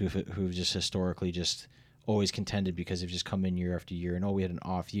Sox, who've just historically just always contended because they've just come in year after year and we had an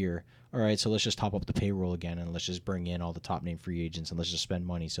off year. All right, so let's just top up the payroll again and let's just bring in all the top name free agents and let's just spend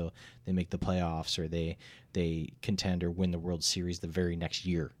money so they make the playoffs or they contend or win the World Series the very next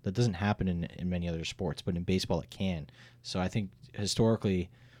year. That doesn't happen in many other sports, but in baseball it can. So I think historically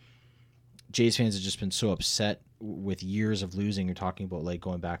Jays fans have just been so upset with years of losing. You're talking about like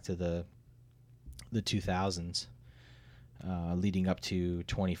going back to the 2000s, leading up to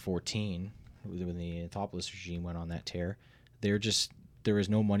 2014 when the Anthopoulos regime went on that tear. There was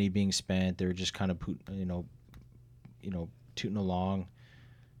no money being spent. They were just kind of tooting along.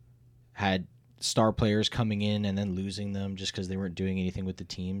 Had star players coming in and then losing them just because they weren't doing anything with the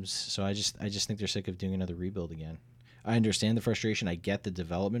teams. So I just think they're sick of doing another rebuild again. I understand the frustration. I get the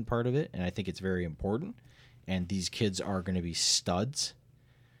development part of it, and I think it's very important. And these kids are going to be studs.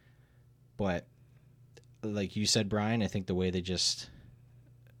 But like you said, Brian, I think the way they just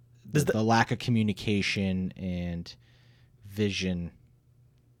the lack of communication and vision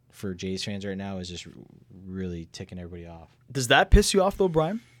for Jays fans right now is just really ticking everybody off. Does that piss you off though,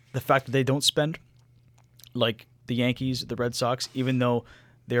 Brian? The fact that they don't spend like the Yankees, the Red Sox, even though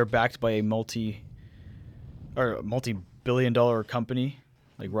they're backed by a multi-billion-dollar company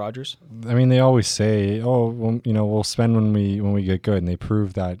like Rogers? I mean, they always say, "Oh, well, we'll spend when we get good," and they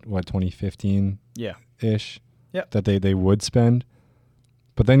proved that 2015, ish, that they would spend.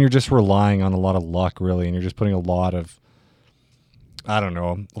 But then you're just relying on a lot of luck, really, and you're just putting a lot of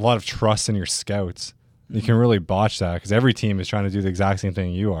trust in your scouts. You can really botch that because every team is trying to do the exact same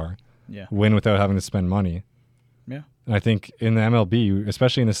thing you are. Yeah. Win without having to spend money. Yeah. And I think in the MLB,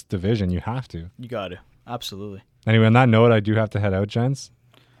 especially in this division, you have to. You got to. Absolutely. Anyway, on that note, I do have to head out, gents.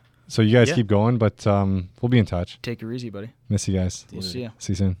 So you guys keep going, but we'll be in touch. Take her easy, buddy. Miss you guys. We'll see you.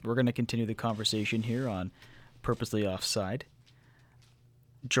 See you soon. We're going to continue the conversation here on Purposely Offside.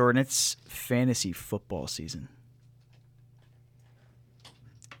 Jordan, it's fantasy football season.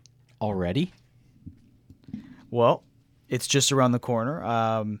 Already? Well, it's just around the corner.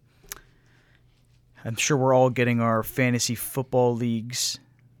 I'm sure we're all getting our fantasy football leagues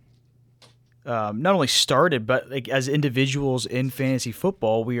not only started, but like as individuals in fantasy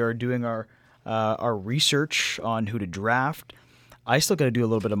football, we are doing our research on who to draft. I still got to do a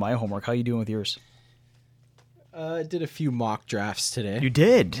little bit of my homework. How are you doing with yours? I did a few mock drafts today. You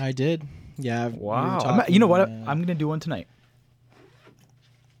did? I did. Yeah. Wow. You know what? I'm going to do one tonight.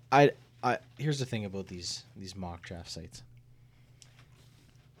 Here's the thing about these mock draft sites.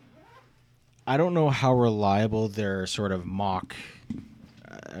 I don't know how reliable their sort of mock,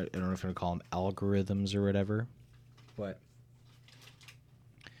 I don't know if I'm going to call them algorithms or whatever, but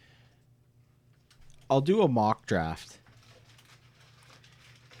I'll do a mock draft.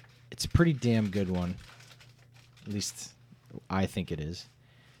 It's a pretty damn good one. At least I think it is.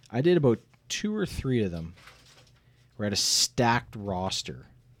 I did about 2 or 3 of them. We're at a stacked roster.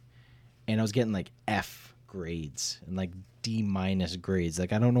 And I was getting like F grades and like D- grades.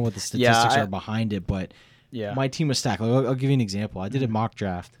 Like I don't know what the statistics are behind it, but my team was stacked. Like, I'll give you an example. I did a mock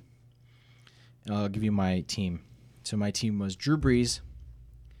draft. I'll give you my team. So my team was Drew Brees,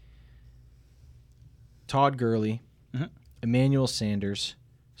 Todd Gurley, Emmanuel Sanders,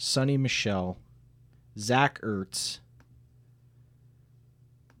 Sonny Michel, Zach Ertz.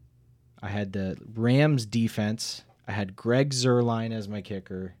 I had the Rams defense. I had Greg Zuerlein as my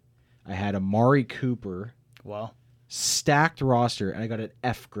kicker. I had Amari Cooper. Wow. Stacked roster, and I got an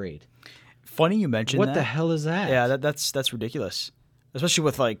F grade. Funny you mentioned that. What the hell is that? Yeah, that's ridiculous. Especially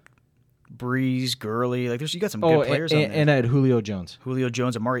with like Breeze, Gurley. Like you got some good players on there. And I had Julio Jones.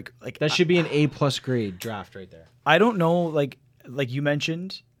 Amari. Like that should be an A+ grade draft right there. I don't know, like you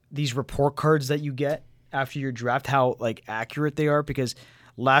mentioned, these report cards that you get after your draft, how like accurate they are, because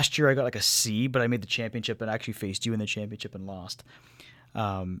last year I got like a C, but I made the championship and actually faced you in the championship and lost.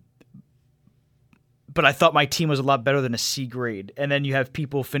 But I thought my team was a lot better than a C grade. And then you have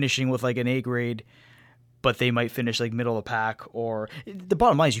people finishing with like an A grade, but they might finish like middle of the pack. Or the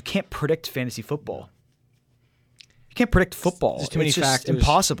bottom line is you can't predict fantasy football. You can't predict football. There's too many factors. It's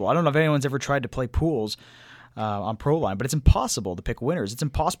impossible. I don't know if anyone's ever tried to play pools on ProLine, but it's impossible to pick winners. It's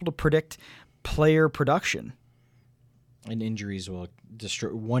impossible to predict player production. And injuries will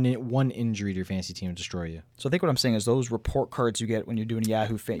destroy one injury to your fantasy team will destroy you. So I think what I'm saying is those report cards you get when you're doing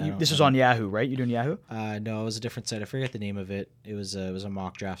Yahoo. This is on Yahoo, right? You're doing Yahoo? No, it was a different site. I forget the name of it. It was a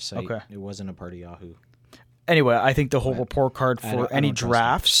mock draft site. Okay. It wasn't a part of Yahoo. Anyway, I think the whole report card for any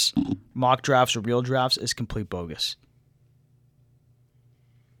drafts, mock drafts or real drafts, is complete bogus.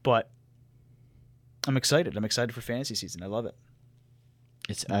 But I'm excited. I'm excited for fantasy season. I love it.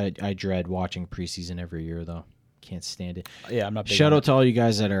 I dread watching preseason every year though. Can't stand it. Yeah, I'm not big Shout on out to all you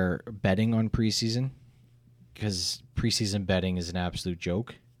guys that are betting on preseason, because preseason betting is an absolute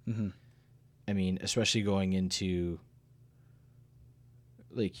joke. Mm-hmm. I mean, especially going into,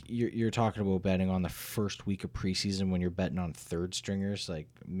 like, you're talking about betting on the first week of preseason when you're betting on third stringers. Like,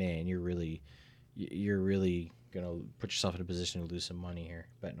 man, you're really gonna put yourself in a position to lose some money here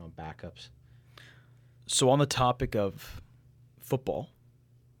betting on backups. So on the topic of football,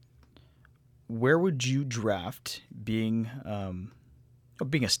 where would you draft, being a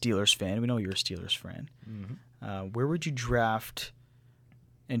Steelers fan? We know you're a Steelers fan. Mm-hmm. Where would you draft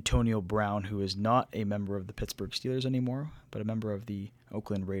Antonio Brown, who is not a member of the Pittsburgh Steelers anymore, but a member of the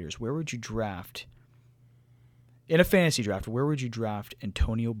Oakland Raiders? Where would you draft, in a fantasy draft, where would you draft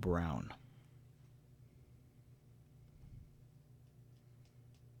Antonio Brown?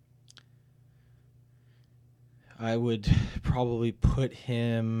 I would probably put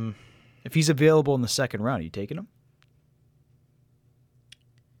him. If he's available in the second round, are you taking him?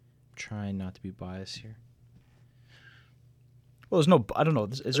 Trying not to be biased here. Well, there's no. I don't know.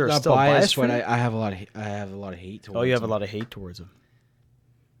 Is there Not still bias biased, for but you? I have a lot of hate towards Oh, you have him. a lot of hate towards him.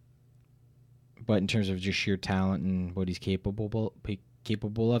 But in terms of just sheer talent and what he's capable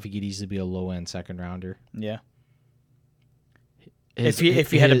of, he could easily be a low end second rounder. Yeah. If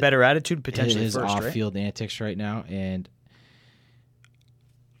he had a better attitude, potentially his first, off right? field antics right now, and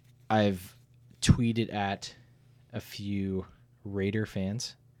I've tweeted at a few Raider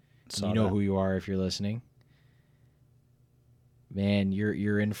fans. Saw You know that. who you are if you're listening. Man,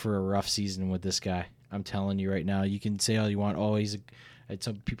 you're in for a rough season with this guy. I'm telling you right now. You can say all you want. Oh, I had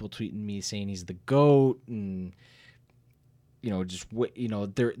some people tweeting me saying he's the GOAT, and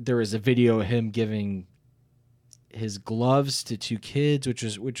there is a video of him giving his gloves to two kids,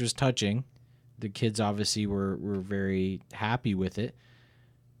 which was touching. The kids obviously were very happy with it.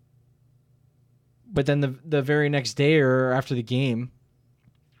 But then the very next day or after the game,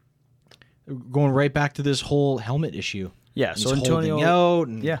 going right back to this whole helmet issue. Yeah. He's So Antonio. holding out,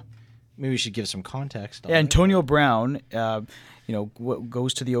 and Yeah. maybe we should give some context. On Yeah, it. Antonio Brown,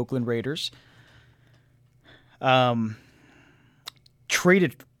 goes to the Oakland Raiders.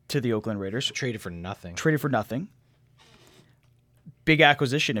 Traded to the Oakland Raiders. Traded for nothing. Traded for nothing. Big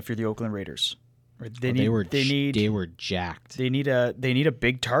acquisition if you're the Oakland Raiders. They were jacked. They need a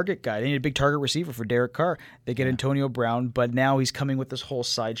big target guy. They need a big target receiver for Derek Carr. They get Antonio Brown, but now he's coming with this whole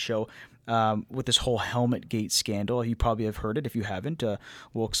sideshow, with this whole Helmet Gate scandal. You probably have heard it. If you haven't,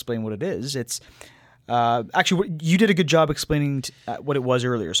 we'll explain what it is. It's actually, you did a good job explaining what it was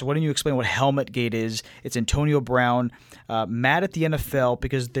earlier. So why don't you explain what Helmet Gate is? It's Antonio Brown mad at the NFL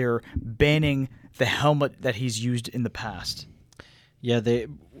because they're banning the helmet that he's used in the past. Yeah, the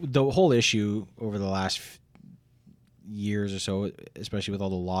whole issue over the last years or so, especially with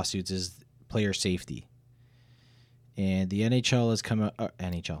all the lawsuits, is player safety. And the NHL has come out.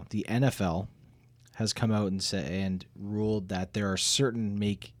 The NFL has come out and ruled that there are certain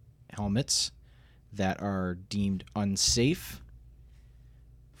make helmets that are deemed unsafe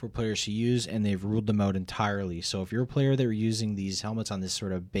for players to use, and they've ruled them out entirely. So if you're a player that are using these helmets on this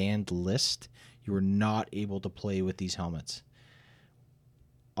sort of banned list, you are not able to play with these helmets.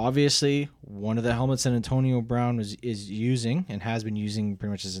 Obviously, one of the helmets that Antonio Brown is using and has been using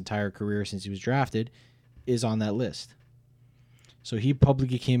pretty much his entire career since he was drafted is on that list. So he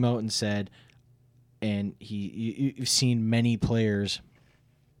publicly came out and said, and you've seen many players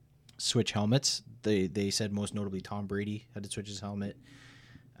switch helmets. They said most notably Tom Brady had to switch his helmet.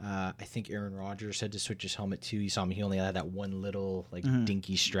 I think Aaron Rodgers had to switch his helmet too. You saw him; he only had that one little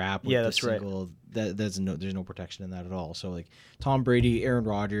dinky strap. With That's right. There's no protection in that at all. So Tom Brady, Aaron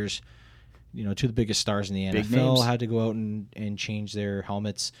Rodgers, two of the biggest stars in the Big NFL names. had to go out and change their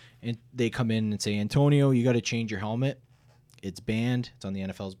helmets. And they come in and say, Antonio, you got to change your helmet. It's banned. It's on the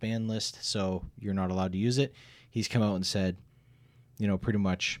NFL's ban list, so you're not allowed to use it. He's come out and said, pretty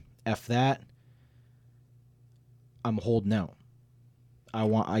much F that. I'm holding out.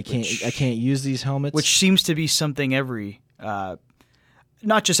 I can't use these helmets. Which seems to be something every, not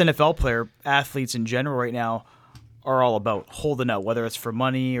just NFL player, athletes in general right now are all about, holding out, whether it's for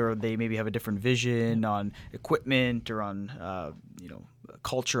money or they maybe have a different vision on equipment or on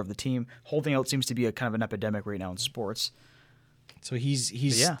culture of the team. Holding out seems to be a kind of an epidemic right now in sports. So he's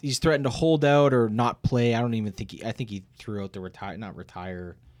threatened to hold out or not play. I think he threw out the not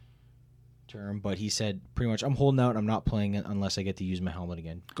retire term, but he said pretty much, I'm holding out. I'm not playing it unless I get to use my helmet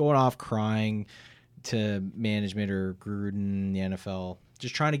again. Going off crying to management or Gruden, the NFL,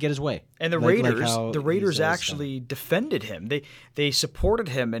 just trying to get his way. And the Like Raiders, how the he's Raiders always actually defended him. They supported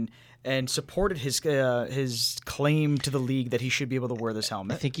him and supported his claim to the league that he should be able to wear this done. I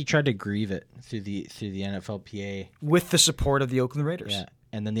helmet think he tried to grieve it through the NFLPA. with the support of the Oakland Raiders. Yeah,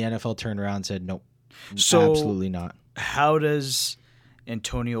 and then the NFL turned around and said, nope, So- absolutely not. How does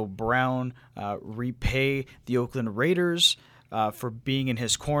Antonio Brown repay the Oakland Raiders for being in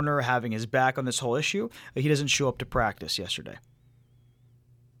his corner, having his back on this whole issue? He doesn't show up to practice yesterday.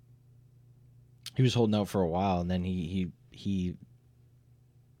 He was holding out for a while, and then he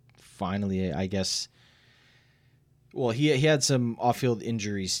finally, I guess. Well, he had some off-field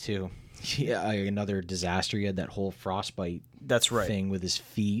injuries too. Another disaster. He had that whole frostbite That's right. thing with his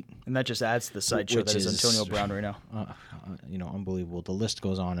feet. And that just adds to the sideshow Which that is is- Antonio Brown right now. Unbelievable. The list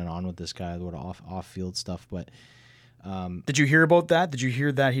goes on and on with this guy, with off-field stuff. But Did you hear about that? Did you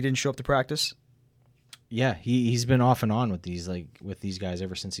hear that he didn't show up to practice? yeah, he's been off and on with these guys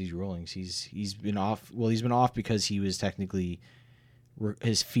ever since these rulings. He's been off. Well, he's been off because he was technically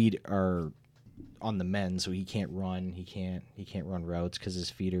his feet are on the mend, so he can't run. He can't run routes because his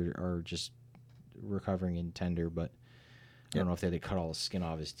feet are just recovering in tender. But I don't know if they cut all the skin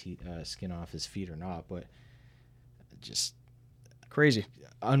off his feet or not. But just Crazy.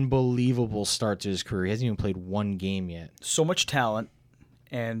 unbelievable start to his career. He hasn't even played one game yet. So much talent,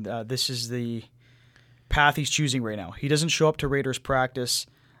 and this is the path he's choosing right now. He doesn't show up to Raiders practice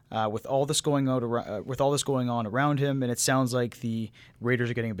with all this going on around him, and it sounds like the Raiders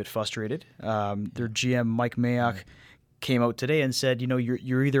are getting a bit frustrated. Their GM Mike Mayock came out today and said,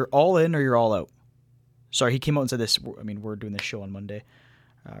 you're either all in or you're all out. Sorry, he came out and said this. I mean, we're doing this show on Monday,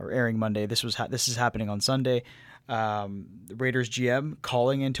 or airing Monday. This is happening on Sunday. The Raiders GM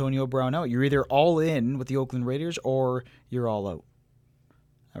calling Antonio Brown out. You're either all in with the Oakland Raiders or you're all out.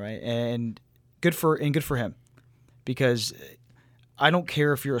 All right, and good for him, because I don't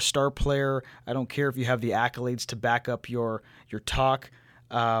care if you're a star player. I don't care if you have the accolades to back up your talk.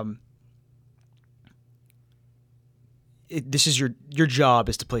 This is your job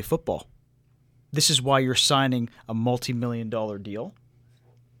is to play football. This is why you're signing a multi-million-dollar deal.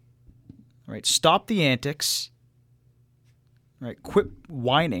 All right, stop the antics. All right, quit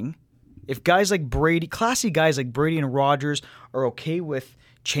whining. If guys like Brady, classy guys like Brady and Rodgers are okay with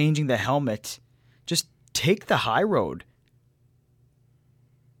changing the helmet, just take the high road.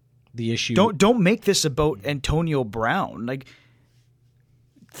 The issue. Don't make this about Antonio Brown. Like,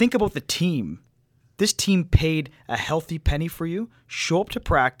 think about the team. This team paid a healthy penny for you. Show up to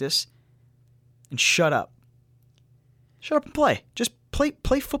practice and shut up. Shut up and play. Just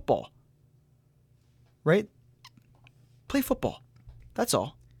play football. Right? Play football. That's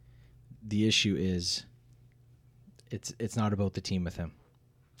all. The issue is, it's not about the team with him.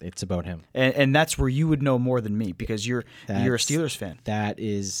 It's about him. And that's where you would know more than me, because you're a Steelers fan. That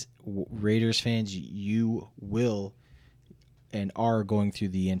is, Raiders fans, you will and are going through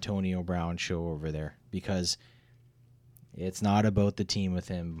the Antonio Brown show over there, because it's not about the team with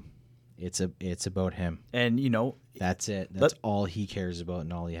him. It's about him. And, That's it. That's all he cares about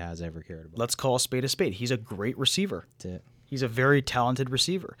and all he has ever cared about. let's call a spade a spade. He's a great receiver. That's it. He's a very talented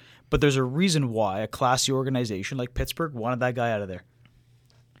receiver. But there's a reason why a classy organization like Pittsburgh wanted that guy out of there.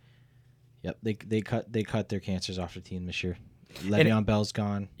 Yep, they cut their cancers off the team this year. Le'Veon Bell's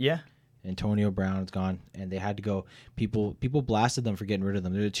gone. Yeah. Antonio Brown's gone, and they had to go. People blasted them for getting rid of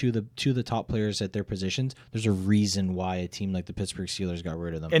them. They're two of the top players at their positions. There's a reason why a team like the Pittsburgh Steelers got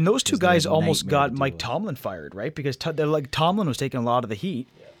rid of them. And those two 'Cause they're guys a almost nightmare got to Mike deal with. Tomlin fired, right? Because Tomlin was taking a lot of the heat.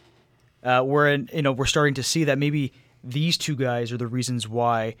 We're starting to see that maybe these two guys are the reasons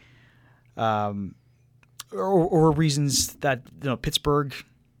why, or reasons that Pittsburgh,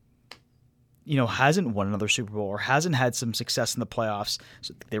 hasn't won another Super Bowl or hasn't had some success in the playoffs.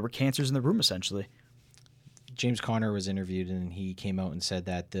 So they were cancers in the room, essentially. James Conner was interviewed, and he came out and said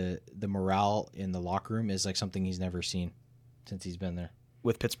that the morale in the locker room is like something he's never seen since he's been there.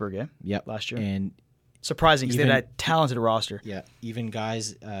 With Pittsburgh, yeah? Yep. Last year. And surprising, because they had a talented roster. yeah, even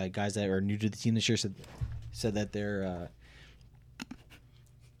guys that are new to the team this year said that their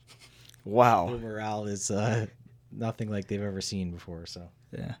Wow. morale is nothing like they've ever seen before. So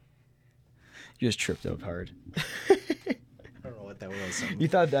Yeah. You just tripped out hard. I don't know what that was. You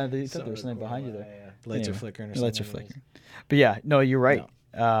thought there was something behind you there. Lights are Anyway, flickering or the something. lights are flickering. But yeah, no, you're right.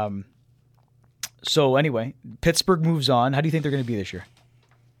 So anyway, Pittsburgh moves on. How do you think they're going to be this year?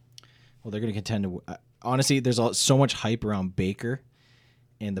 Well, they're going to contend to. Honestly, there's so much hype around Baker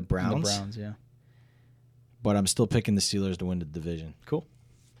and the Browns. The Browns, yeah. But I'm still picking the Steelers to win the division. Cool.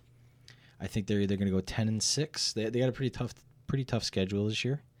 I think they're either going to go 10-6. They got a pretty tough schedule this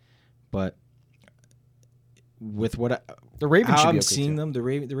year, but with what The Ravens how should be I'm okay seeing too. them, the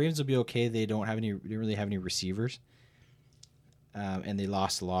Ravens will be okay. They don't really have any receivers, and they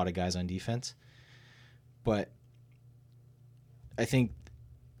lost a lot of guys on defense. But I think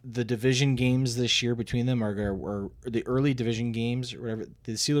the division games this year between them are the early division games or whatever.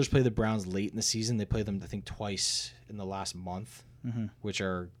 The Steelers play the Browns late in the season. They play them, I think, twice in the last month,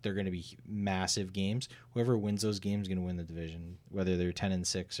 they're going to be massive games. Whoever wins those games is going to win the division, whether they're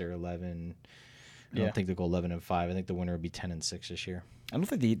 10-6 or 11. I don't think they'll go 11-5. I think the winner will be 10-6 this year. I don't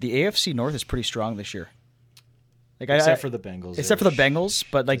think the AFC North is pretty strong this year. Like Except for the Bengals. Except for the Bengals,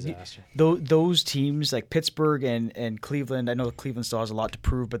 but like disaster. those teams like Pittsburgh and Cleveland, I know Cleveland still has a lot to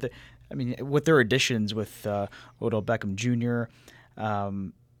prove, but with their additions with Odell Beckham Jr.,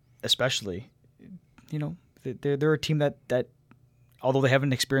 especially, they're a team that although they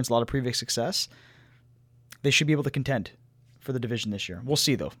haven't experienced a lot of previous success, they should be able to contend for the division this year. We'll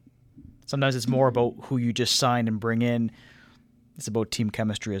see though. Sometimes it's more about who you just sign and bring in. It's about team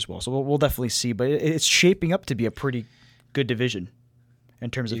chemistry as well. So we'll definitely see. But it's shaping up to be a pretty good division in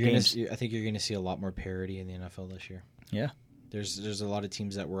terms of games. I think you're going to see a lot more parity in the NFL this year. Yeah. There's a lot of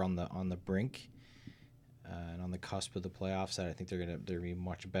teams that were on the brink and on the cusp of the playoffs that I think they're going to be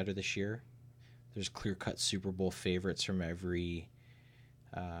much better this year. There's clear-cut Super Bowl favorites from every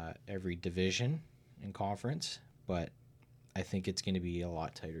division and conference, but I think it's going to be a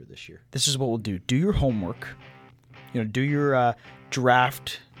lot tighter this year. This is what we'll do. Do your homework. Do your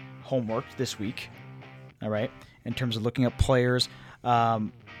draft homework this week. All right. In terms of looking at players,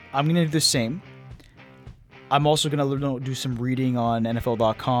 I'm going to do the same. I'm also going to do some reading on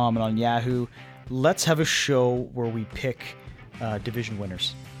NFL.com and on Yahoo. Let's have a show where we pick division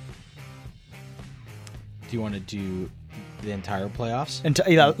winners. Do you want to do the entire playoffs,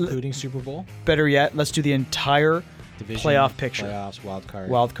 including Super Bowl? Better yet, let's do the entire division, playoff picture. Playoffs, wild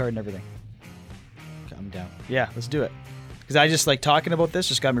card, and everything. I'm down. Yeah, let's do it. Because I just like talking about this.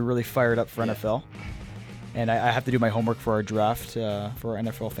 Just got me really fired up for NFL. And I have to do my homework for our draft, for our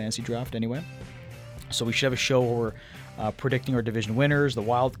NFL fantasy draft anyway. So we should have a show where we're predicting our division winners, the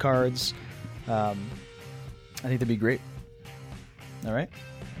wild cards. I think that'd be great. All right.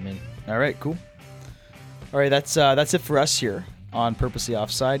 I'm in. All right, cool. All right, that's it for us here on Purposely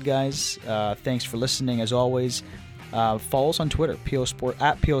Offside, guys. Thanks for listening, as always. Follow us on Twitter,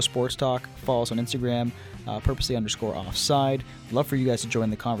 at PO Sports Talk. Follow us on Instagram, purposely_offside. Love for you guys to join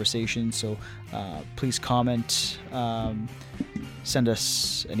the conversation, so please comment, send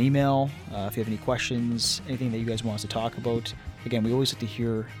us an email if you have any questions, anything that you guys want us to talk about. Again, we always like to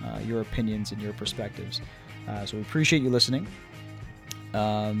hear your opinions and your perspectives. So we appreciate you listening.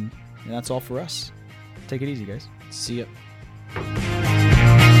 And that's all for us. Take it easy, guys. See ya.